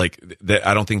PD?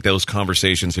 I don't think those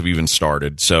conversations have even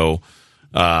started. So,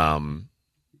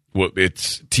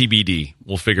 it's TBD.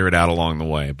 We'll figure it out along the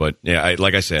way. But yeah,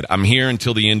 like I said, I'm here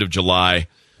until the end of July.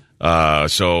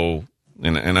 And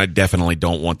I definitely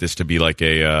don't want this to be like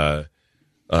a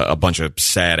bunch of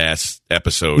sad ass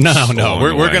episodes. No,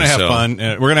 we're going to have fun.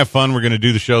 We're going to have fun. We're going to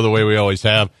do the show the way we always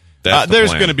have.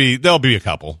 There's going to there'll be a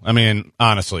couple. I mean,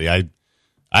 honestly,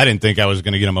 I didn't think I was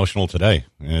going to get emotional today.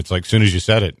 And it's like, as soon as you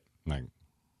said it, I'm like,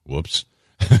 whoops.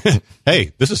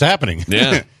 Hey, this is happening.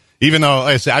 Yeah. Even though,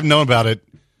 like I said, I've known about it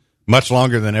much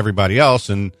longer than everybody else,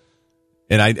 and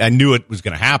I knew it was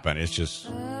going to happen. It's just,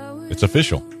 it's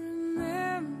official.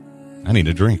 I need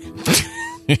a drink.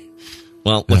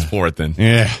 Well, let's pour it then.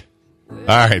 Yeah.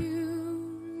 All right.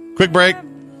 Quick break.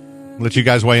 Let you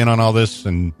guys weigh in on all this,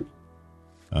 and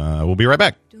we'll be right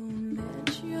back.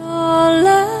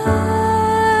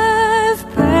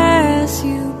 Pass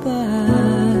you by,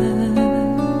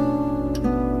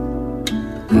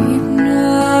 weep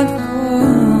not for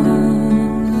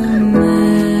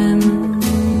memories.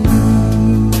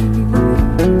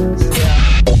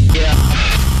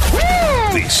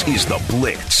 This is The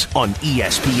Blitz on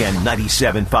ESPN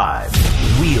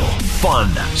 97.5. Real fun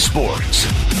sports.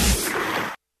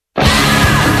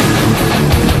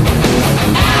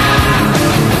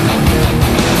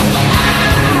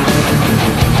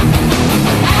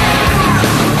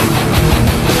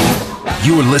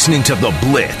 You're listening to The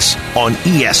Blitz on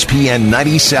ESPN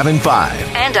 97.5.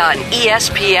 And on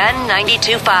ESPN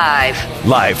 92.5.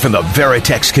 Live from the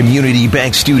Veritex Community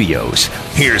Bank Studios,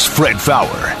 here's Fred Faour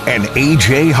and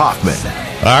A.J. Hoffman.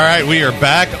 All right, we are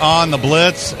back on The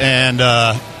Blitz and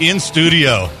in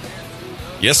studio.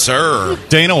 Yes, sir.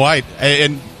 Dana White.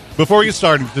 And before we get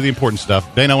started to the important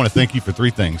stuff, Dana, I want to thank you for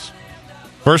three things.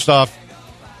 First off,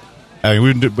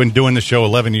 we've been doing the show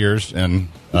 11 years, and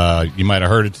you might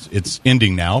have heard it's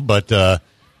ending now, but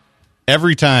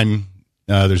every time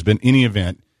there's been any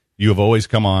event, you have always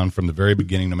come on from the very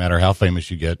beginning, no matter how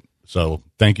famous you get. So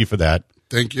thank you for that.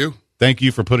 Thank you. Thank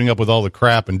you for putting up with all the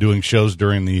crap and doing shows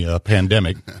during the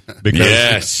pandemic. Because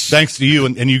yes. Thanks to you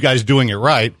and you guys doing it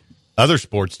right, other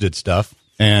sports did stuff,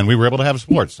 and we were able to have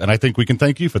sports. And I think we can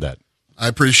thank you for that. I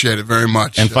appreciate it very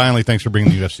much. And finally, thanks for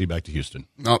bringing the UFC back to Houston.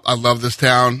 No, I love this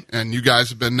town, and you guys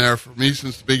have been there for me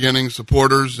since the beginning,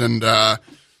 supporters, and I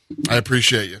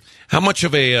appreciate you. How much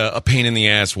of a pain in the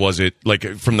ass was it,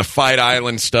 like from the Fight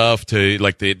Island stuff to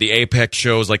like the Apex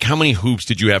shows? Like, how many hoops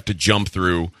did you have to jump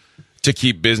through to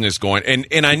keep business going?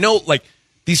 And I know, like,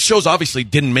 these shows obviously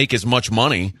didn't make as much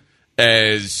money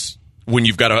as when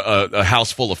you've got a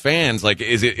house full of fans. Like,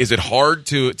 is it hard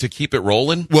to keep it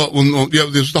rolling? Well, yeah,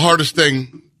 this is the hardest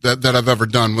thing that I've ever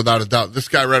done, without a doubt. This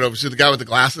guy right over, see the guy with the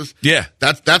glasses? Yeah.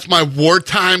 That's my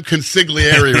wartime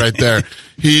consigliere right there.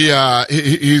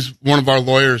 He's one of our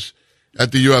lawyers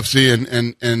at the UFC,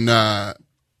 and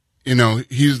you know,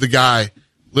 he's the guy.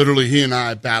 Literally, he and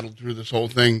I battled through this whole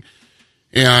thing,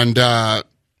 and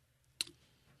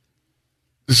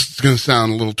this is going to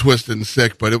sound a little twisted and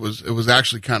sick, but it was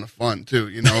actually kind of fun too.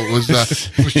 You know, it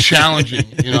was challenging.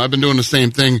 You know, I've been doing the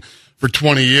same thing for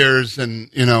 20 years, and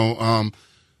you know,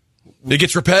 it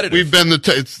gets repetitive. We've been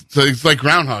it's like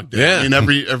Groundhog Day. Yeah. I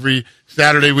mean, every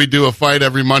Saturday we do a fight.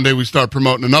 Every Monday we start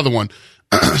promoting another one.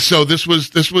 So this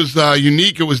was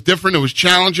unique. It was different. It was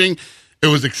challenging. It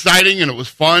was exciting, and it was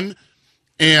fun.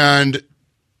 And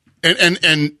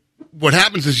what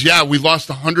happens is, yeah, we lost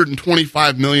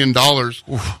 $125 million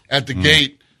at the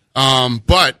gate.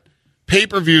 But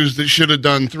pay-per-views that should have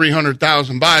done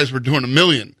 300,000 buys were doing 1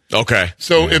 million. Okay.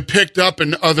 So it picked up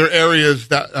in other areas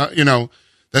that, you know,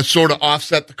 that sort of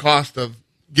offset the cost of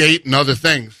gate and other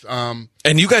things. And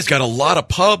you guys got a lot of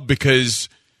pub because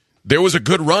there was a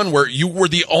good run where you were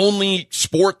the only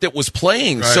sport that was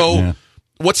playing. Right. So Yeah.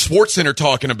 what's SportsCenter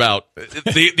talking about?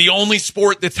 the only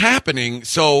sport that's happening.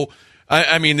 So,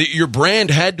 I mean, your brand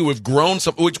had to have grown,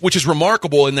 which is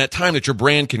remarkable in that time that your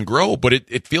brand can grow, but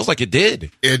it feels like it did.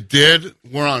 It did.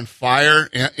 We're on fire.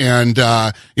 And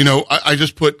you know, I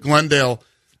just put Glendale,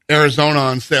 Arizona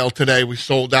on sale today. We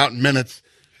sold out in minutes.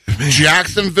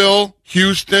 Jacksonville,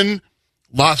 Houston,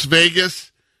 Las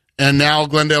Vegas, and now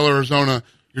Glendale, Arizona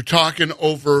You're talking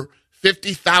over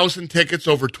 50,000 tickets,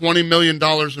 over $20 million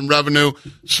in revenue,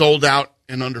 sold out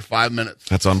in under 5 minutes.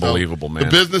 That's unbelievable, So man.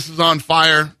 The business is on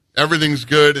fire. Everything's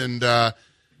good, and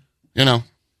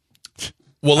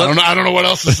Well, I don't know what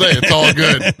else to say. It's all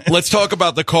good. Let's talk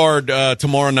about the card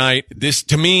tomorrow night. This,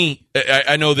 to me,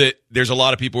 I know that there's a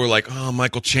lot of people who are like, oh,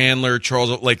 Michael Chandler,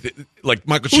 Charles, like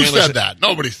Michael Who Chandler said that?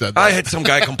 Nobody said that. I had some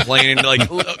guy complaining like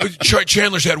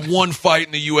Chandler's had one fight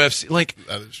in the UFC. Like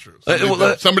that is true.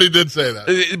 Somebody did say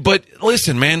that. But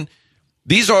listen, man,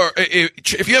 these are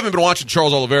if you haven't been watching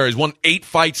Charles Oliveira, he's won 8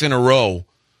 fights in a row.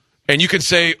 And you can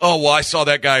say, oh, well, I saw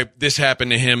that guy, this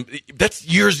happened to him. That's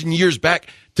years and years back.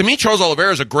 To me, Charles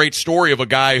Oliveira is a great story of a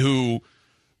guy who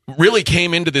really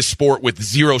came into this sport with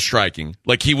zero striking.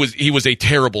 Like he was a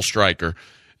terrible striker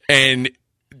and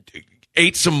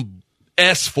ate some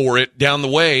S for it down the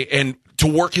way and to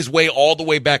work his way all the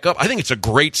way back up. I think it's a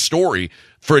great story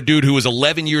for a dude who was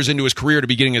 11 years into his career to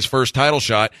be getting his first title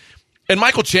shot. And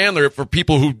Michael Chandler, for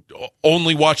people who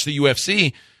only watch the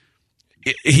UFC,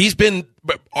 he's been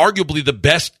arguably the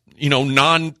best,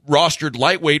 non-rostered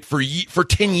lightweight for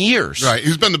 10 years. Right.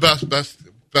 He's been the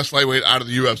best lightweight out of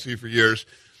the UFC for years.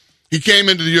 He came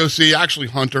into the UFC, actually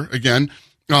Hunter, again.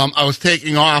 I was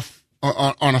taking off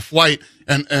on a flight,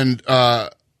 and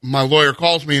my lawyer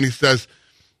calls me, and he says,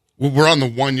 we're on the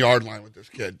 1 yard line with this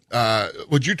kid.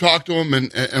 Would you talk to him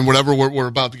and whatever, we're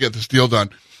about to get this deal done.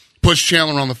 Push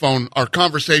Chandler on the phone. Our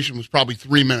conversation was probably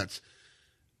 3 minutes.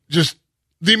 Just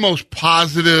the most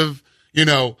positive,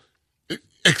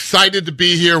 excited to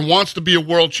be here, wants to be a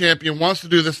world champion, wants to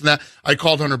do this and that. I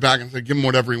called Hunter back and said, give him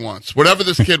whatever he wants. Whatever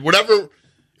this kid, whatever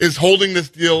is holding this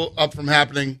deal up from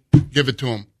happening, give it to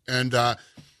him. And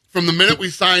from the minute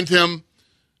we signed him,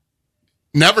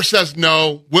 never says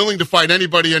no, willing to fight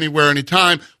anybody, anywhere,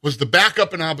 anytime, was the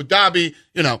backup in Abu Dhabi,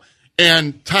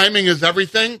 and timing is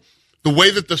everything. The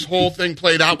way that this whole thing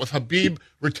played out with Habib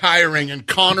retiring and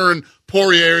Conor and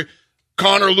Poirier,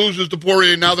 Conor loses to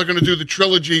Poirier, now they're going to do the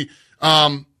trilogy.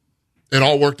 It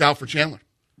all worked out for Chandler.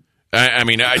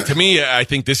 To me, I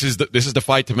think this is the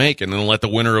fight to make, and then let the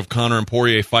winner of Conor and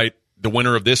Poirier fight the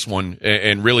winner of this one.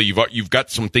 And really, you've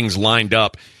got some things lined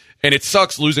up, and it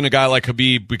sucks losing a guy like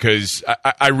Habib because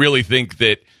I really think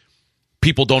that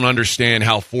people don't understand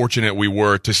how fortunate we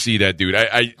were to see that dude.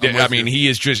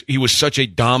 He was such a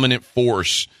dominant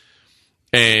force,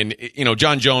 and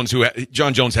John Jones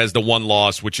has the one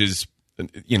loss, which is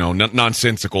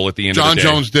nonsensical at the end of the day.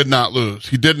 John Jones did not lose.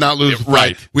 He did not lose the fight.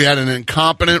 Right. We had an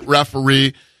incompetent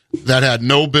referee that had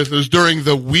no business during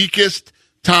the weakest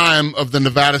time of the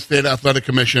Nevada State Athletic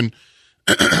Commission,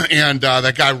 and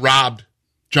that guy robbed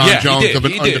John Jones of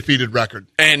an undefeated record.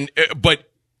 But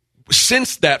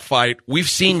since that fight, we've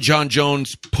seen John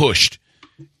Jones pushed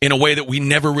in a way that we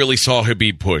never really saw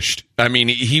Habib pushed. I mean,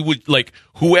 he would,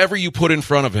 whoever you put in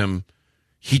front of him,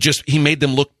 he made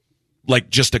them look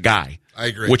like just a guy. I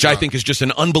agree. Which I think is just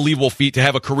an unbelievable feat to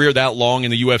have a career that long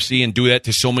in the UFC and do that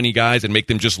to so many guys and make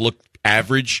them just look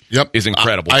average is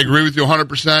incredible. I agree with you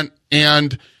 100%.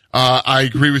 And I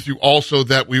agree with you also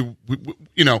that we,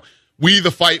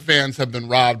 the fight fans, have been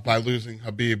robbed by losing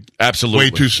Habib absolutely way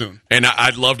too soon. And I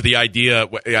loved the idea.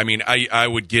 I mean, I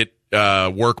would get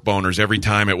work boners every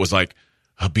time it was like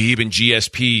Habib and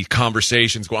GSP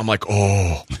conversations go. I'm like,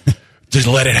 oh, just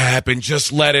let it happen.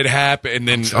 Just let it happen. And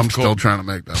then I'm still trying to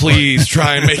make that. Please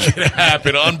try and make it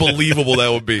happen. Unbelievable that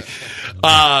would be.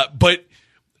 But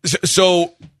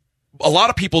so a lot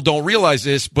of people don't realize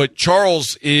this, but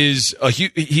Charles he's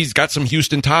got some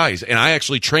Houston ties. And I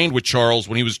actually trained with Charles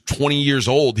when he was 20 years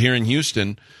old here in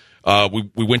Houston. We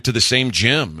went to the same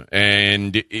gym.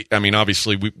 And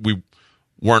obviously we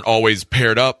weren't always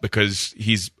paired up because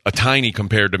he's a tiny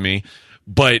compared to me.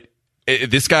 But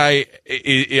this guy,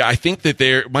 I think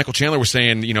that Michael Chandler was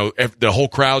saying, the whole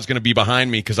crowd's going to be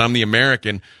behind me because I'm the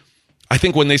American. I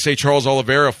think when they say Charles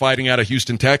Oliveira fighting out of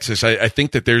Houston, Texas, I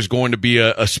think that there's going to be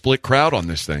a split crowd on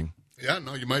this thing. Yeah,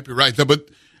 no, you might be right. But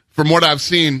from what I've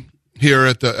seen here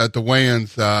at the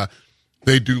weigh-ins,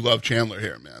 they do love Chandler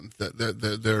here, man.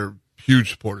 They're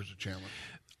huge supporters of Chandler.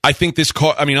 I think this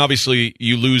card, obviously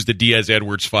you lose the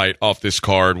Diaz-Edwards fight off this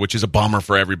card, which is a bummer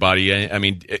for everybody.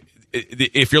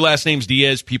 If your last name's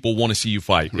Diaz, people want to see you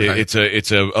fight. Right.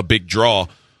 It's a big draw,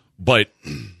 but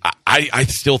I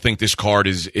still think this card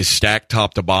is stacked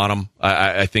top to bottom.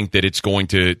 I think that it's going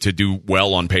to do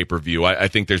well on pay-per-view. I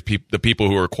think there's the people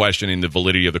who are questioning the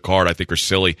validity of the card, I think, are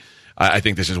silly. I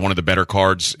think this is one of the better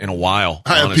cards in a while.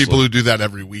 I have people who do that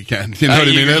every weekend. You know what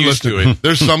I mean? You're used to it.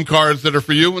 There's some cards that are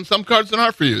for you and some cards that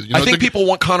aren't for you. I think people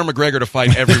want Conor McGregor to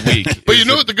fight every week. But you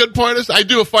know what the good part is? I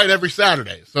do a fight every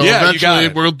Saturday. So eventually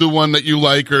we'll do one that you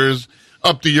like or is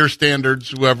up to your standards,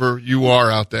 whoever you are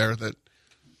out there that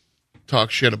talk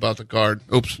shit about the card.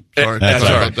 Oops, sorry. That's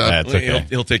Sorry all about that. That's okay.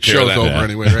 He'll take care Show's of that. over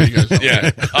anyway, right? You guys know.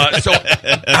 Yeah. So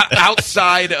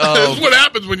outside of This is what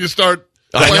happens when you start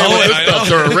playing know with it, this I stuff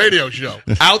know. during a radio show.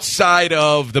 outside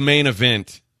of the main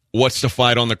event, what's the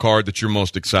fight on the card that you're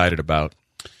most excited about?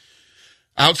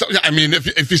 Outside, I mean,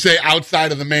 if you say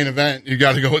outside of the main event, you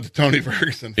got to go with the Tony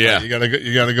Ferguson fight. Yeah. You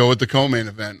got to go with the co-main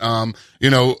event.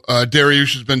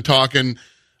 Dariush has been talking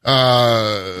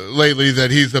lately that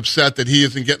he's upset that he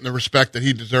isn't getting the respect that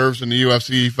he deserves in the UFC.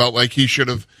 He felt like he should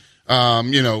have,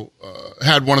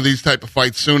 had one of these type of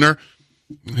fights sooner.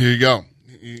 Here you go.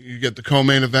 You get the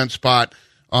co-main event spot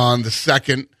on the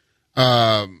second,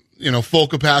 full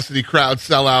capacity crowd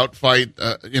sellout fight,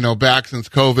 back since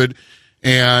COVID.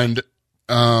 And,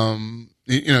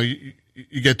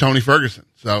 you get Tony Ferguson.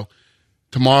 So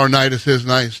tomorrow night is his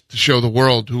night to show the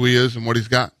world who he is and what he's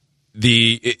got.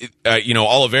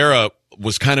 Oliveira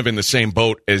was kind of in the same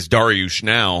boat as Dariush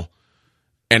now,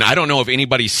 and I don't know if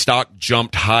anybody's stock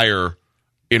jumped higher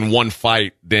in one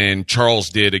fight than Charles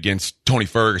did against Tony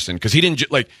Ferguson, because he didn't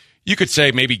you could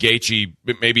say maybe Gaethje,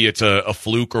 maybe it's a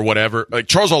fluke or whatever. Like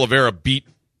Charles Oliveira beat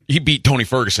Tony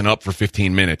Ferguson up for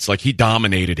 15 minutes. Like he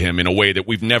dominated him in a way that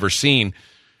we've never seen,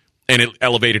 and it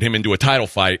elevated him into a title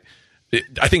fight.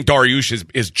 I think Dariush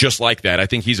is just like that. I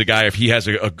think he's a guy, if he has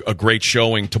a great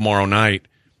showing tomorrow night,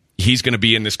 he's going to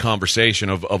be in this conversation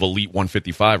of elite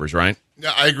 155ers, right?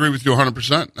 Yeah, I agree with you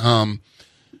 100%.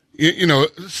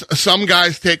 Some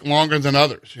guys take longer than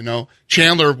others.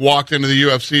 Chandler walked into the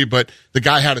UFC, but the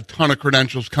guy had a ton of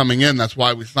credentials coming in. That's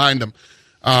why we signed him.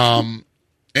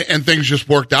 And things just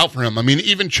worked out for him. I mean,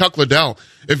 even Chuck Liddell,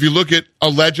 if you look at a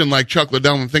legend like Chuck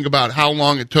Liddell and think about how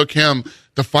long it took him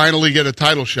to finally get a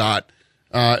title shot,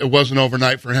 it wasn't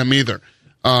overnight for him either.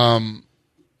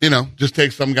 Just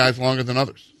takes some guys longer than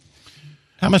others.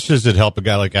 How much does it help a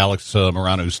guy like Alex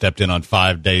Morano, who stepped in on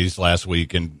 5 days last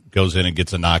week and goes in and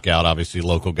gets a knockout, obviously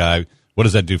local guy? What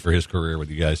does that do for his career with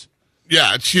you guys?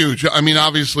 Yeah, it's huge. I mean,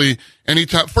 obviously,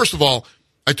 anytime. First of all,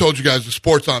 I told you guys the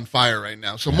sport's on fire right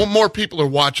now, so more people are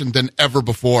watching than ever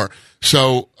before.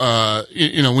 So,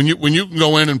 when you can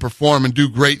go in and perform and do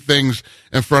great things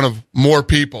in front of more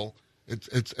people,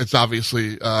 it's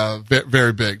obviously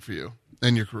very big for you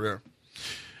in your career.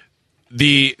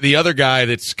 The other guy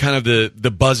that's kind of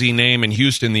the buzzy name in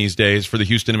Houston these days for the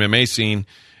Houston MMA scene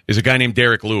is a guy named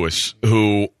Derek Lewis,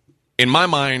 who, in my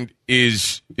mind,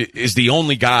 is the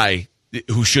only guy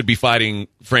who should be fighting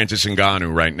Francis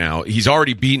Ngannou right now. He's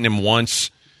already beaten him once,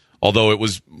 although it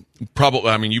was probably,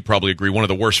 I mean, you probably agree, one of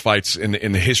the worst fights in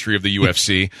the history of the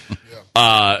UFC.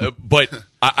 But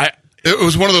it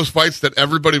was one of those fights that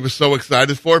everybody was so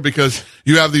excited for because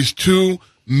you have these two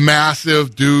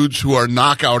massive dudes who are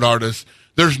knockout artists.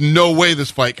 There's no way this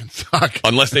fight can suck.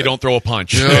 Unless they don't throw a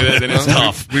punch. Yeah. Then it's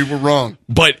tough. We were wrong.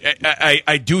 But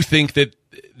I do think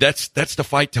that's the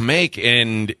fight to make.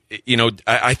 And,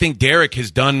 I think Derek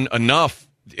has done enough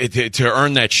to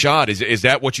earn that shot. Is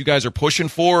that what you guys are pushing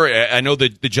for? I know the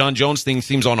John Jones thing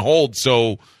seems on hold.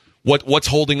 So what's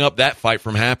holding up that fight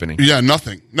from happening? Yeah,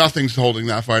 nothing. Nothing's holding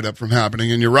that fight up from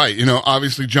happening. And you're right.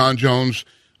 Obviously John Jones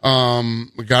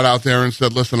got out there and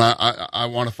said, listen, I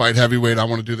want to fight heavyweight. I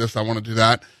want to do this. I want to do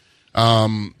that.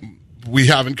 We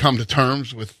haven't come to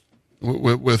terms with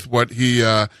what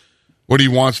he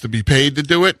wants to be paid to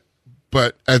do it.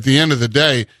 But at the end of the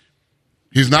day,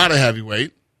 he's not a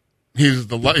heavyweight. He's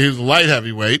the light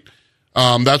heavyweight.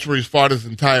 That's where he's fought his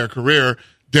entire career.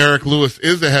 Derek Lewis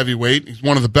is a heavyweight. He's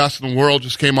one of the best in the world.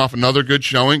 Just came off another good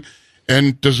showing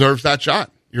and deserves that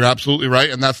shot. You're absolutely right.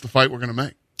 And that's the fight we're going to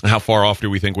make. How far off do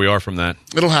we think we are from that?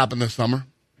 It'll happen this summer.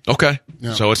 Okay.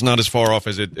 Yeah. So it's not as far off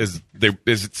as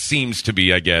it seems to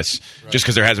be, I guess, right. Just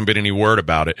because there hasn't been any word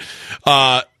about it.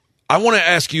 I want to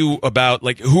ask you about,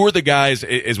 who are the guys,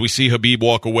 as we see Khabib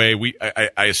walk away,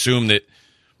 I assume that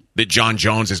John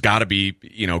Jones has got to be,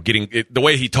 getting the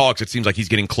way he talks, it seems like he's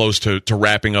getting close to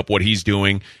wrapping up what he's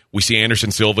doing. We see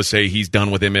Anderson Silva say he's done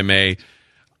with MMA.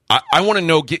 I want to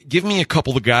know, give me a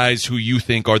couple of guys who you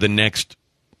think are the next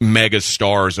mega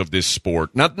stars of this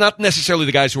sport. Not necessarily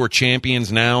the guys who are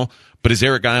champions now, but is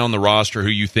there a guy on the roster who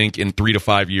you think in 3 to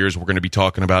 5 years we're going to be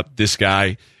talking about this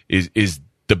guy is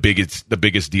the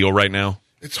biggest deal right now?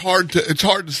 It's hard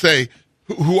to say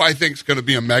who I think is going to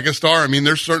be a megastar. I mean,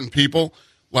 there's certain people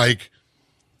like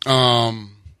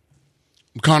Conor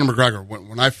McGregor.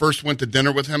 When I first went to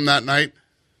dinner with him that night,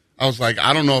 I was like,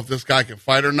 I don't know if this guy can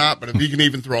fight or not, but if he can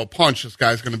even throw a punch, this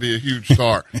guy's going to be a huge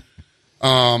star.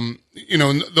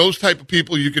 Those type of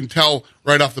people you can tell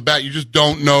right off the bat. You just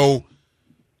don't know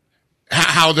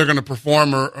how they're going to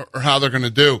perform or how they're going to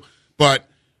do. But,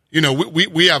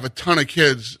 we have a ton of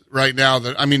kids right now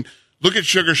that, I mean, look at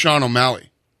Sugar Sean O'Malley.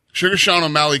 Sugar Sean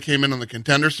O'Malley came in on the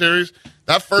Contender Series.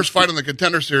 That first fight on the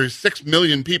Contender Series, 6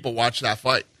 million people watched that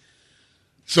fight.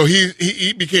 So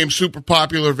he became super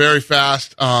popular very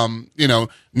fast.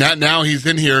 Now he's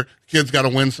in here. Kid's got to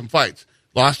win some fights.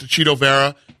 Lost to Cheeto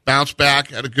Vera, bounced back,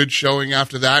 had a good showing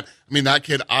after that. I mean, that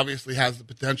kid obviously has the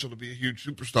potential to be a huge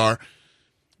superstar.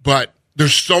 But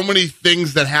there's so many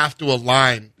things that have to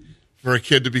align for a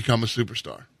kid to become a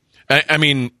superstar. I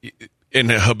mean, in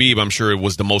Habib, I'm sure it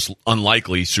was the most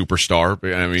unlikely superstar.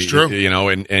 I mean, it's true.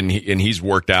 And he's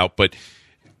worked out. But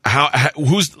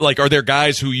who's like? Are there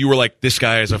guys who you were like, this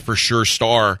guy is a for sure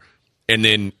star, and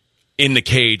then in the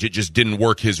cage it just didn't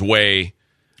work his way?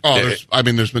 Oh,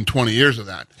 there's been 20 years of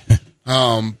that.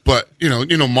 But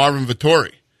Marvin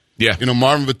Vettori. Yeah.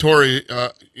 Marvin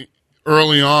Vettori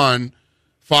early on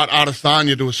fought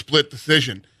Adesanya to a split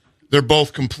decision. They're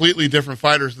both completely different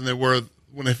fighters than they were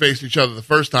when they faced each other the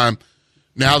first time.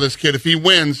 Now this kid, if he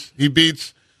wins, he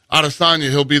beats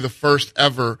Adesanya, he'll be the first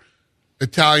ever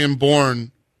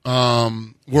Italian-born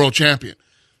world champion.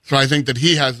 So I think that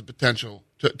he has the potential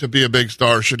to be a big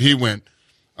star should he win.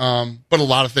 But a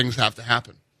lot of things have to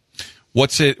happen.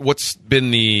 What's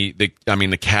been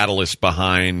the catalyst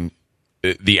behind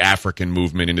the African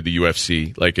movement into the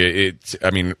UFC? Like it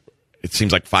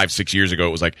seems like 5-6 years ago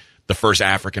it was like the first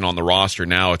African on the roster.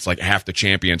 Now it's like half the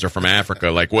champions are from Africa.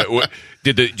 Like what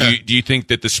do you think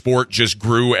that the sport just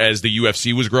grew as the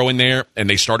UFC was growing there and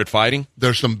they started fighting?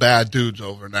 There's some bad dudes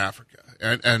over in Africa.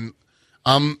 And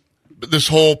this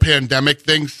whole pandemic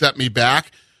thing set me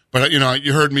back. But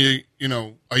you heard me,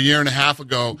 a year and a half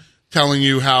ago telling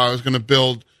you how I was going to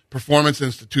build performance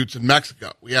institutes in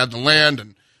Mexico. We had the land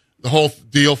and the whole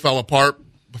deal fell apart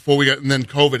and then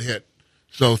COVID hit.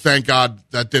 So thank God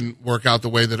that didn't work out the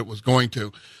way that it was going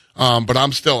to. But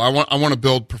I want to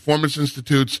build performance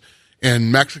institutes in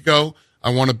Mexico.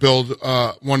 I want to build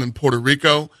one in Puerto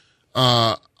Rico.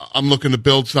 I'm looking to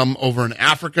build some over in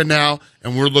Africa now,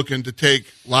 and we're looking to take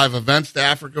live events to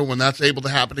Africa when that's able to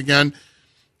happen again.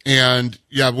 And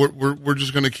yeah, we're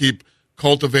just going to keep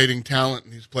cultivating talent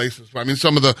in these places. I mean,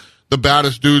 some of the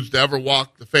baddest dudes to ever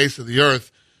walk the face of the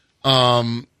earth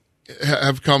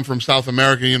have come from South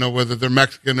America, whether they're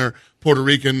Mexican or Puerto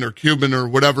Rican or Cuban or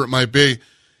whatever it might be.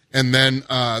 And then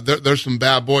there's some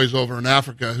bad boys over in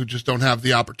Africa who just don't have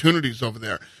the opportunities over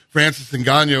there. Francis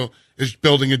Ngannou is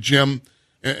building a gym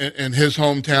in his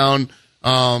hometown.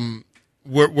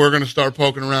 We're going to start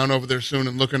poking around over there soon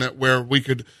and looking at where we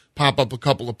could pop up a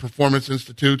couple of performance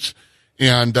institutes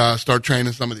and start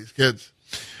training some of these kids.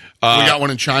 We got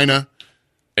one in China.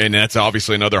 And that's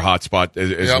obviously another hot spot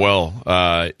as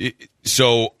well.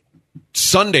 So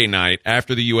Sunday night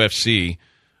after the UFC,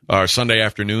 or Sunday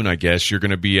afternoon, I guess, you're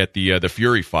going to be at the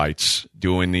Fury fights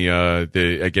doing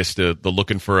the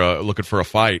looking for a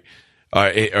fight.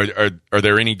 Are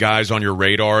there any guys on your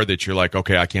radar that you're like,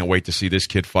 okay, I can't wait to see this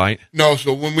kid fight? No.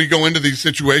 So when we go into these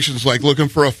situations like looking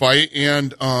for a fight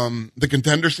and the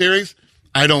Contender Series,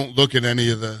 I don't look at any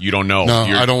of the. You don't know. No,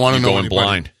 I don't want to know going anybody.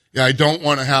 blind. Yeah, I don't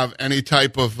want to have any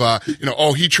type of,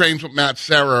 he trains with Matt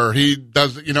Serra or he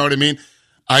does, you know what I mean?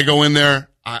 I go in there,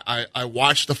 I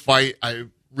watch the fight, I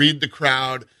read the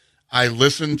crowd, I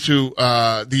listen to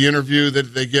the interview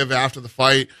that they give after the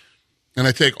fight, and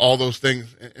I take all those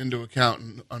things into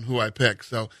account on who I pick.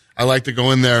 So I like to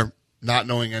go in there not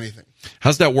knowing anything.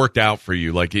 How's that worked out for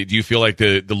you? Like, do you feel like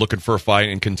the looking for a fight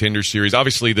and Contender Series,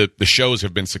 obviously the shows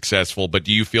have been successful, but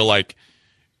do you feel like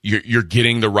you're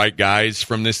getting the right guys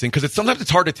from this thing? Because sometimes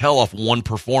it's hard to tell off one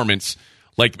performance.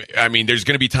 Like, I mean, there's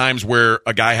going to be times where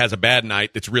a guy has a bad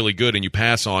night that's really good and you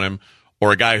pass on him,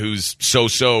 or a guy who's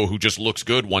so-so who just looks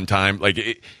good one time.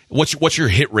 Like, what's your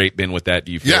hit rate been with that,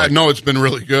 do you feel like? No, it's been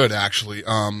really good, actually.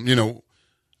 I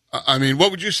mean,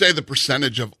 what would you say the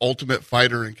percentage of Ultimate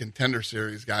Fighter and Contender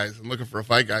Series guys and looking for a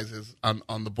fight guys is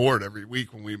on the board every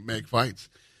week when we make fights?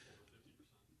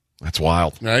 That's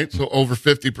wild. Right? So over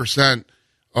 50%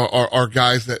 are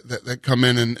guys that come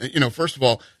in and, first of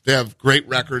all, they have great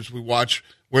records. We watch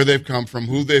where they've come from,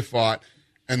 who they fought,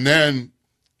 and then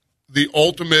the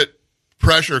ultimate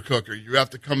pressure cooker. You have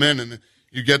to come in and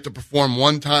you get to perform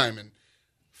one time and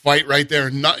fight right there.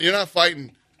 And you're not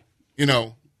fighting,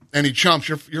 any chumps.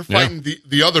 You're fighting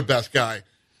the other best guy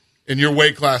in your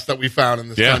weight class that we found in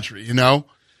this country,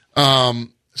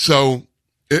 So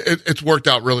it's worked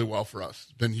out really well for us.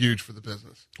 It's been huge for the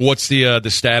business. What's the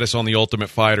status on the Ultimate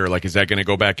Fighter? Like, is that going to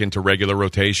go back into regular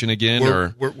rotation again?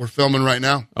 We're filming right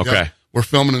now. Okay. Yeah. We're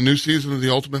filming a new season of the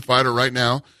Ultimate Fighter right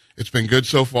now. It's been good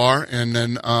so far. And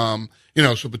then,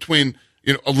 so between,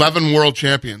 11 world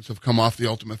champions have come off the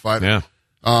Ultimate Fighter. Yeah.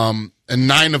 and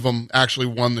 9 of them actually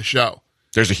won the show.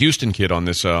 There's a Houston kid on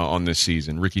this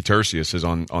season. Ricky Tercius is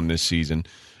on this season.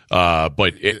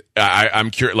 But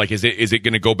I'm curious. Like, is it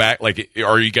going to go back? Like,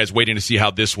 are you guys waiting to see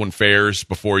how this one fares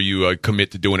before you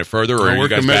commit to doing it further, or are you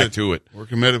guys committed. back to it? We're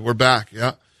committed. We're back.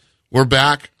 Yeah, we're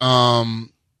back.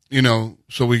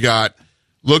 So we got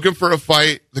looking for a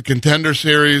fight, the Contender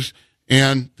Series,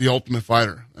 and the Ultimate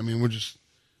Fighter. I mean, we're just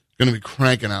going to be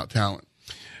cranking out talent.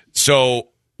 So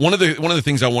one of the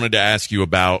things I wanted to ask you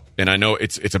about, and I know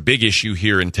it's a big issue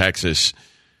here in Texas.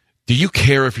 Do you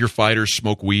care if your fighters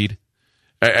smoke weed?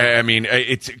 I mean,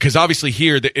 it's because obviously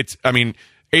here,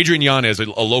 Adrian Yanez, a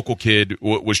local kid,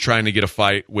 was trying to get a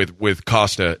fight with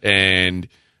Costa, and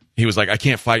he was like, I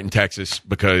can't fight in Texas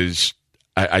because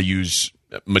I use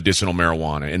medicinal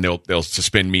marijuana, and they'll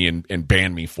suspend me and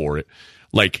ban me for it.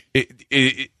 Like,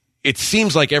 it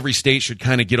seems like every state should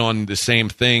kind of get on the same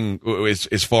thing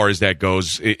as far as that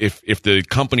goes. If the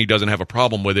company doesn't have a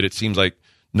problem with it, it seems like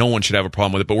no one should have a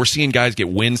problem with it. But we're seeing guys get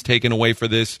wins taken away for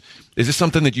this. Is this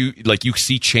something that you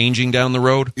see changing down the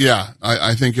road? Yeah,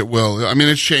 I think it will. I mean,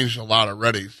 it's changed a lot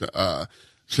already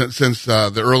since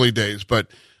the early days, but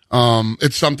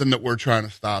it's something that we're trying to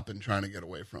stop and trying to get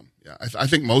away from. Yeah, I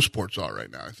think most sports are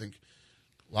right now. I think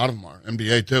a lot of them are.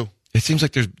 NBA too. It seems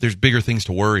like there's bigger things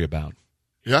to worry about.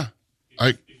 Yeah,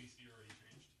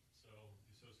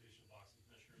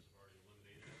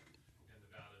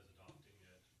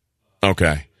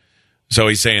 Okay. So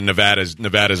he's saying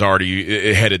Nevada's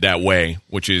already headed that way,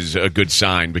 which is a good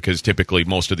sign because typically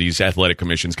most of these athletic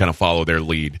commissions kind of follow their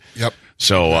lead. Yep.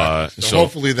 So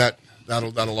hopefully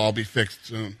that'll all be fixed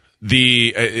soon.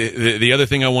 The other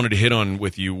thing I wanted to hit on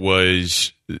with you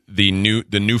was the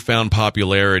newfound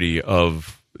popularity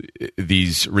of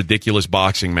these ridiculous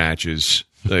boxing matches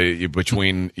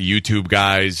between YouTube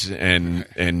guys and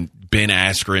Ben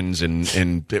Askren's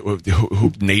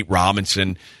and Nate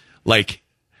Robinson. Like,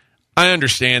 I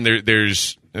understand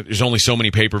there's only so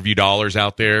many pay-per-view dollars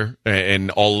out there,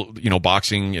 and all,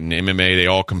 boxing and MMA, they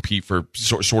all compete for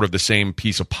sort of the same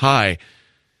piece of pie.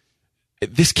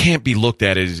 This can't be looked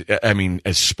at as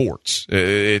sports.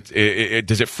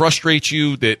 Does it frustrate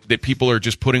you that people are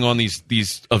just putting on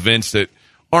these events that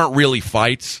aren't really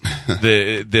fights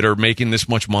that are making this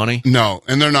much money? No,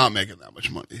 and they're not making that much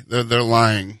money. They're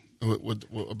lying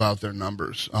about their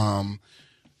numbers.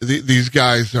 These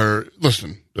guys are,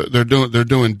 listen, they're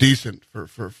doing decent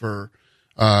for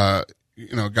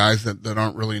guys that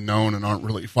aren't really known and aren't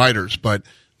really fighters, but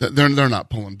they're not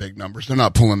pulling big numbers. They're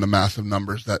not pulling the massive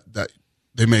numbers that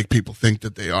they make people think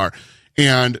that they are.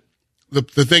 And the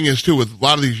thing is too, with a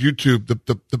lot of these YouTube,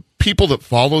 the people that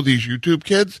follow these YouTube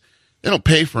kids, they don't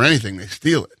pay for anything. They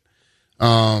steal it.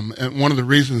 And one of the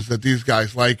reasons that these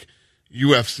guys like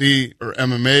UFC or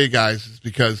MMA guys is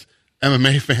because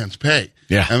MMA fans pay.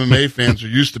 Yeah. MMA fans are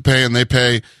used to pay, and they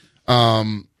pay.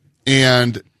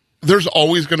 And there's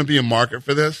always going to be a market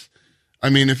for this. I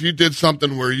mean, if you did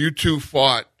something where you two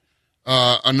fought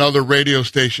another radio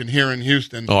station here in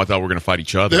Houston. Oh, I thought we were going to fight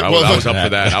each other. I was up for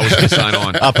that. I was going to sign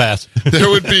on. I'll pass. There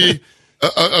would be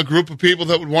a group of people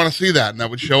that would want to see that, and that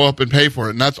would show up and pay for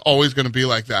it. And that's always going to be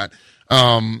like that.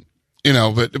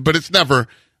 But it's never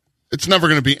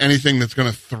going to be anything that's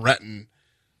going to threaten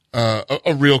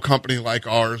a real company like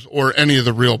ours or any of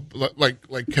the real, like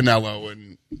Canelo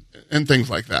and things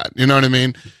like that. You know what I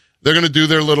mean? They're going to do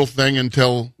their little thing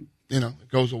until, it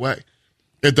goes away.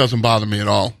 It doesn't bother me at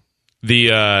all.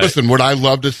 Listen, would I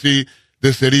love to see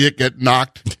this idiot get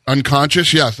knocked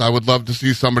unconscious? Yes, I would love to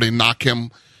see somebody knock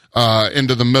him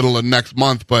into the middle of next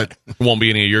month, but it won't be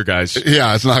any of your guys.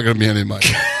 Yeah, it's not going to be anybody.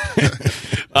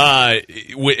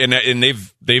 And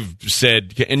they've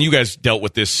said, and you guys dealt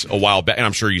with this a while back, and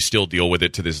I'm sure you still deal with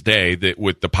it to this day, that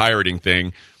with the pirating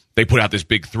thing, they put out this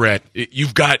big threat.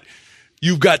 You've got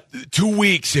 2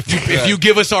 weeks. If you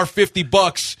give us our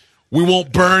 $50, we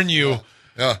won't burn you.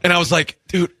 Yeah. And I was like,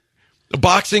 dude, the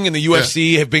boxing and the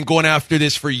UFC have been going after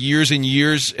this for years and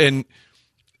years, and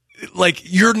like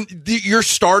your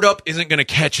startup isn't going to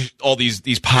catch all these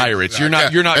pirates.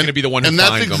 Exactly. You're not going to be the one who finds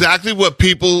them. And that's exactly what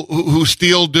people who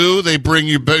steal do. They bring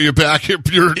you back your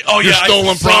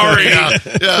stolen property. Yeah,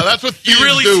 that's what you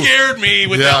really do. Scared me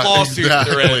with that lawsuit.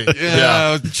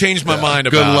 Exactly. Changed my mind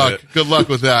about it. Good luck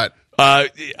with that.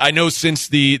 I know since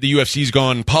the UFC's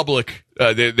gone public,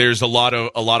 there's a lot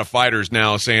of fighters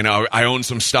now saying, I own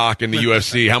some stock in the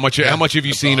UFC. How much have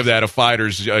you seen of that, of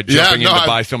fighters jumping in to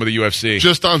buy some of the UFC?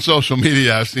 Just on social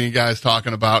media, I've seen guys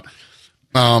talking about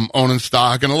owning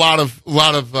stock, and a lot of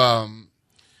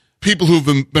people who've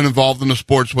been involved in the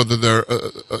sports, whether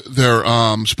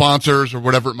they're sponsors or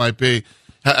whatever it might be.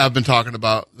 have been talking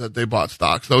about that they bought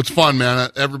stock. So it's fun, man.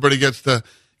 Everybody gets to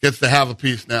have a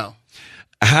piece now.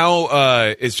 How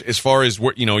as far as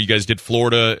what you guys did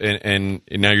Florida and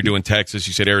now you're doing Texas.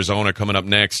 You said Arizona coming up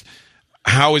next.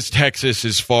 How is Texas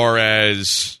as far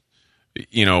as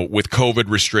with COVID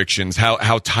restrictions?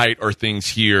 How tight are things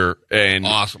here? And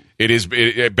awesome. It is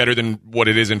better than what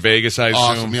it is in Vegas. I assume.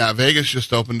 Awesome. Yeah, Vegas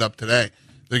just opened up today.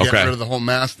 They're getting rid of the whole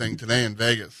mask thing today in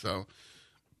Vegas. So,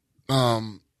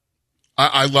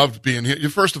 I loved being here.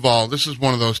 First of all, this is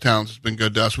one of those towns that's been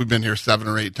good to us. We've been here 7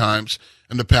 or 8 times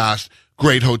in the past.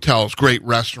 Great hotels, great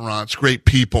restaurants, great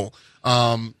people.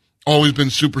 Always been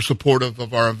super supportive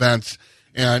of our events,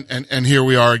 and here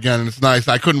we are again, and it's nice.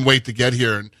 I couldn't wait to get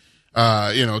here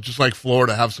and just like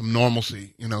Florida, have some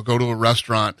normalcy. Go to a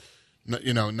restaurant,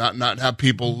 not have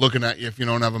people looking at you if you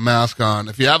don't have a mask on.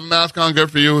 If you have a mask on, good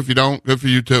for you. If you don't, good for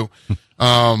you too.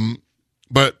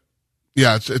 But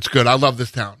yeah, it's good. I love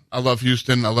this town. I love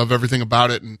Houston. I love everything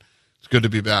about it, and it's good to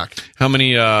be back. How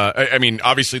many?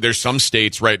 Obviously, there's some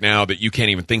states right now that you can't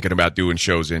even thinking about doing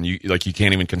shows in. You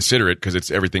can't even consider it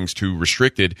because everything's too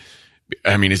restricted.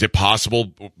 I mean, is it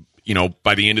possible?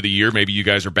 By the end of the year, maybe you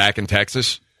guys are back in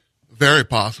Texas. Very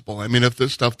possible. I mean, if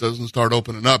this stuff doesn't start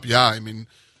opening up, yeah. I mean,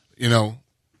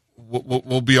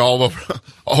 we'll be all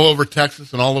over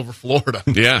Texas and all over Florida.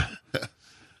 Yeah.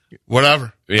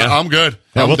 Whatever. Yeah, I'm good.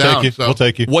 Yeah, I'm down, take you. So. We'll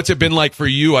take you. What's it been like for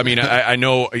you? I mean, I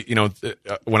know,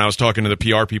 when I was talking to the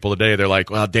PR people today, they're like,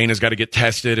 well, Dana's got to get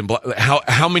tested. And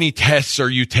how many tests are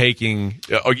you taking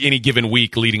any given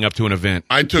week leading up to an event?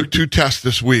 I took 2 tests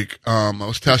this week. I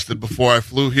was tested before I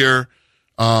flew here.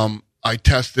 I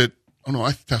tested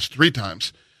 3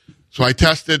 times. So I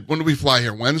tested, when did we fly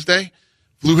here? Wednesday?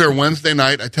 Flew here Wednesday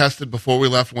night. I tested before we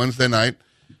left Wednesday night.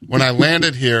 When I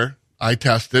landed here, I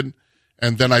tested.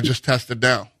 And then I just tested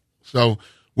now. So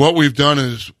what we've done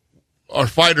is our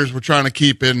fighters we're trying to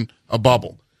keep in a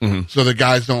bubble so the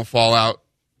guys don't fall out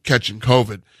catching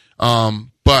COVID.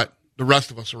 But the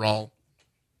rest of us are all,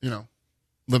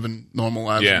 living normal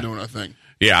lives and doing our thing.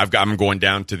 Yeah, I'm going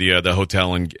down to the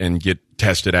hotel and get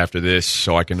tested after this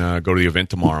so I can go to the event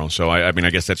tomorrow. So, I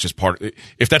guess that's just part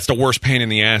 – if that's the worst pain in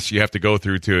the ass you have to go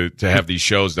through to have these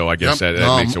shows, though, I guess that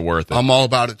makes it worth it. I'm all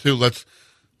about it, too. Let's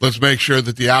make sure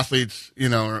that the athletes,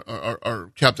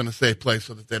 are kept in a safe place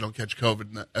so that they don't catch COVID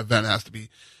and the event has to be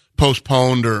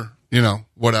postponed or,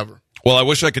 whatever. Well, I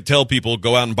wish I could tell people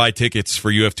go out and buy tickets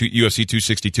for UFC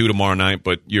 262 tomorrow night,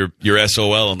 but you're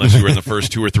SOL unless you were in the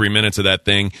first 2 or 3 minutes of that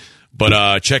thing.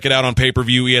 But check it out on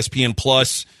pay-per-view, ESPN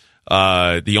Plus.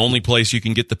 The only place you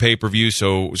can get the pay-per-view,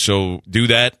 so do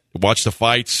that. Watch the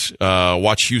fights.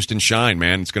 Watch Houston shine,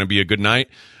 man. It's going to be a good night.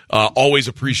 Always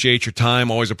appreciate your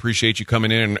time. Always appreciate you coming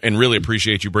in and really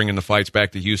appreciate you bringing the fights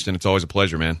back to Houston. It's always a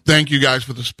pleasure, man. Thank you guys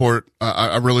for the support.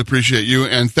 I really appreciate you.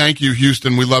 And thank you,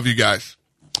 Houston. We love you guys.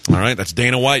 All right. That's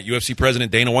Dana White, UFC President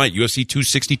Dana White, UFC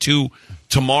 262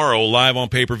 tomorrow live on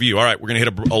pay-per-view. All right. We're going to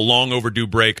hit a long overdue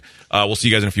break. We'll see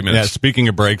you guys in a few minutes. Yeah, speaking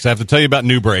of breaks, I have to tell you about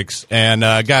New Breaks. And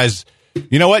guys,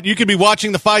 you know what? You could be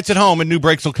watching the fights at home and New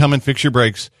Breaks will come and fix your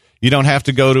brakes. You don't have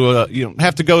to go to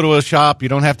a shop. You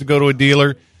don't have to go to a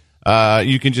dealer.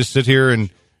 You can just sit here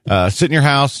and sit in your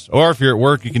house, or if you're at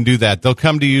work, you can do that. They'll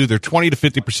come to you. They're 20 to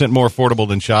 50% more affordable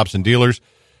than shops and dealers.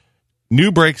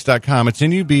 Newbrakes.com. It's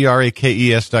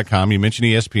NUBRAKES.com. You mention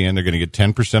ESPN. They're going to get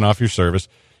 10% off your service.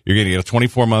 You're going to get a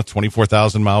 24-month,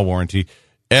 24,000-mile warranty.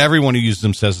 Everyone who uses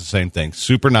them says the same thing.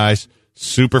 Super nice,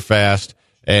 super fast,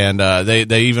 and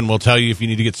they even will tell you if you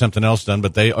need to get something else done,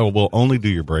 but they will only do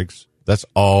your brakes. That's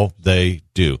all they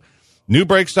do.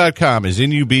 Newbrakes.com is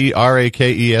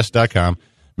NUBRAKES.com.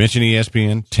 Mention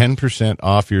ESPN, 10%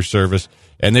 off your service,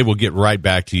 and they will get right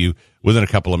back to you within a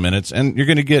couple of minutes, and you're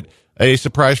going to get a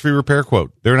surprise-free repair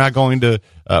quote. They're not going to,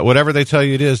 whatever they tell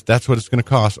you it is, that's what it's going to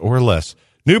cost or less.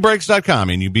 Newbrakes.com,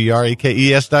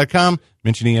 NUBRAKES.com.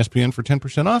 Mention ESPN for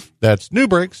 10% off. That's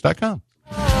Newbrakes.com.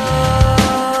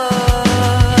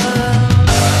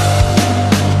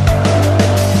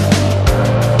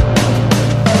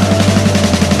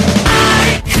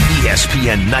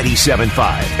 ESPN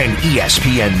 97.5 and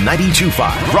ESPN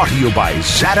 92.5. Brought to you by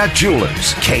Zada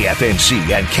Jewelers, KFNC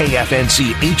and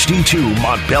KFNC HD2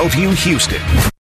 Mont Bellevue, Houston.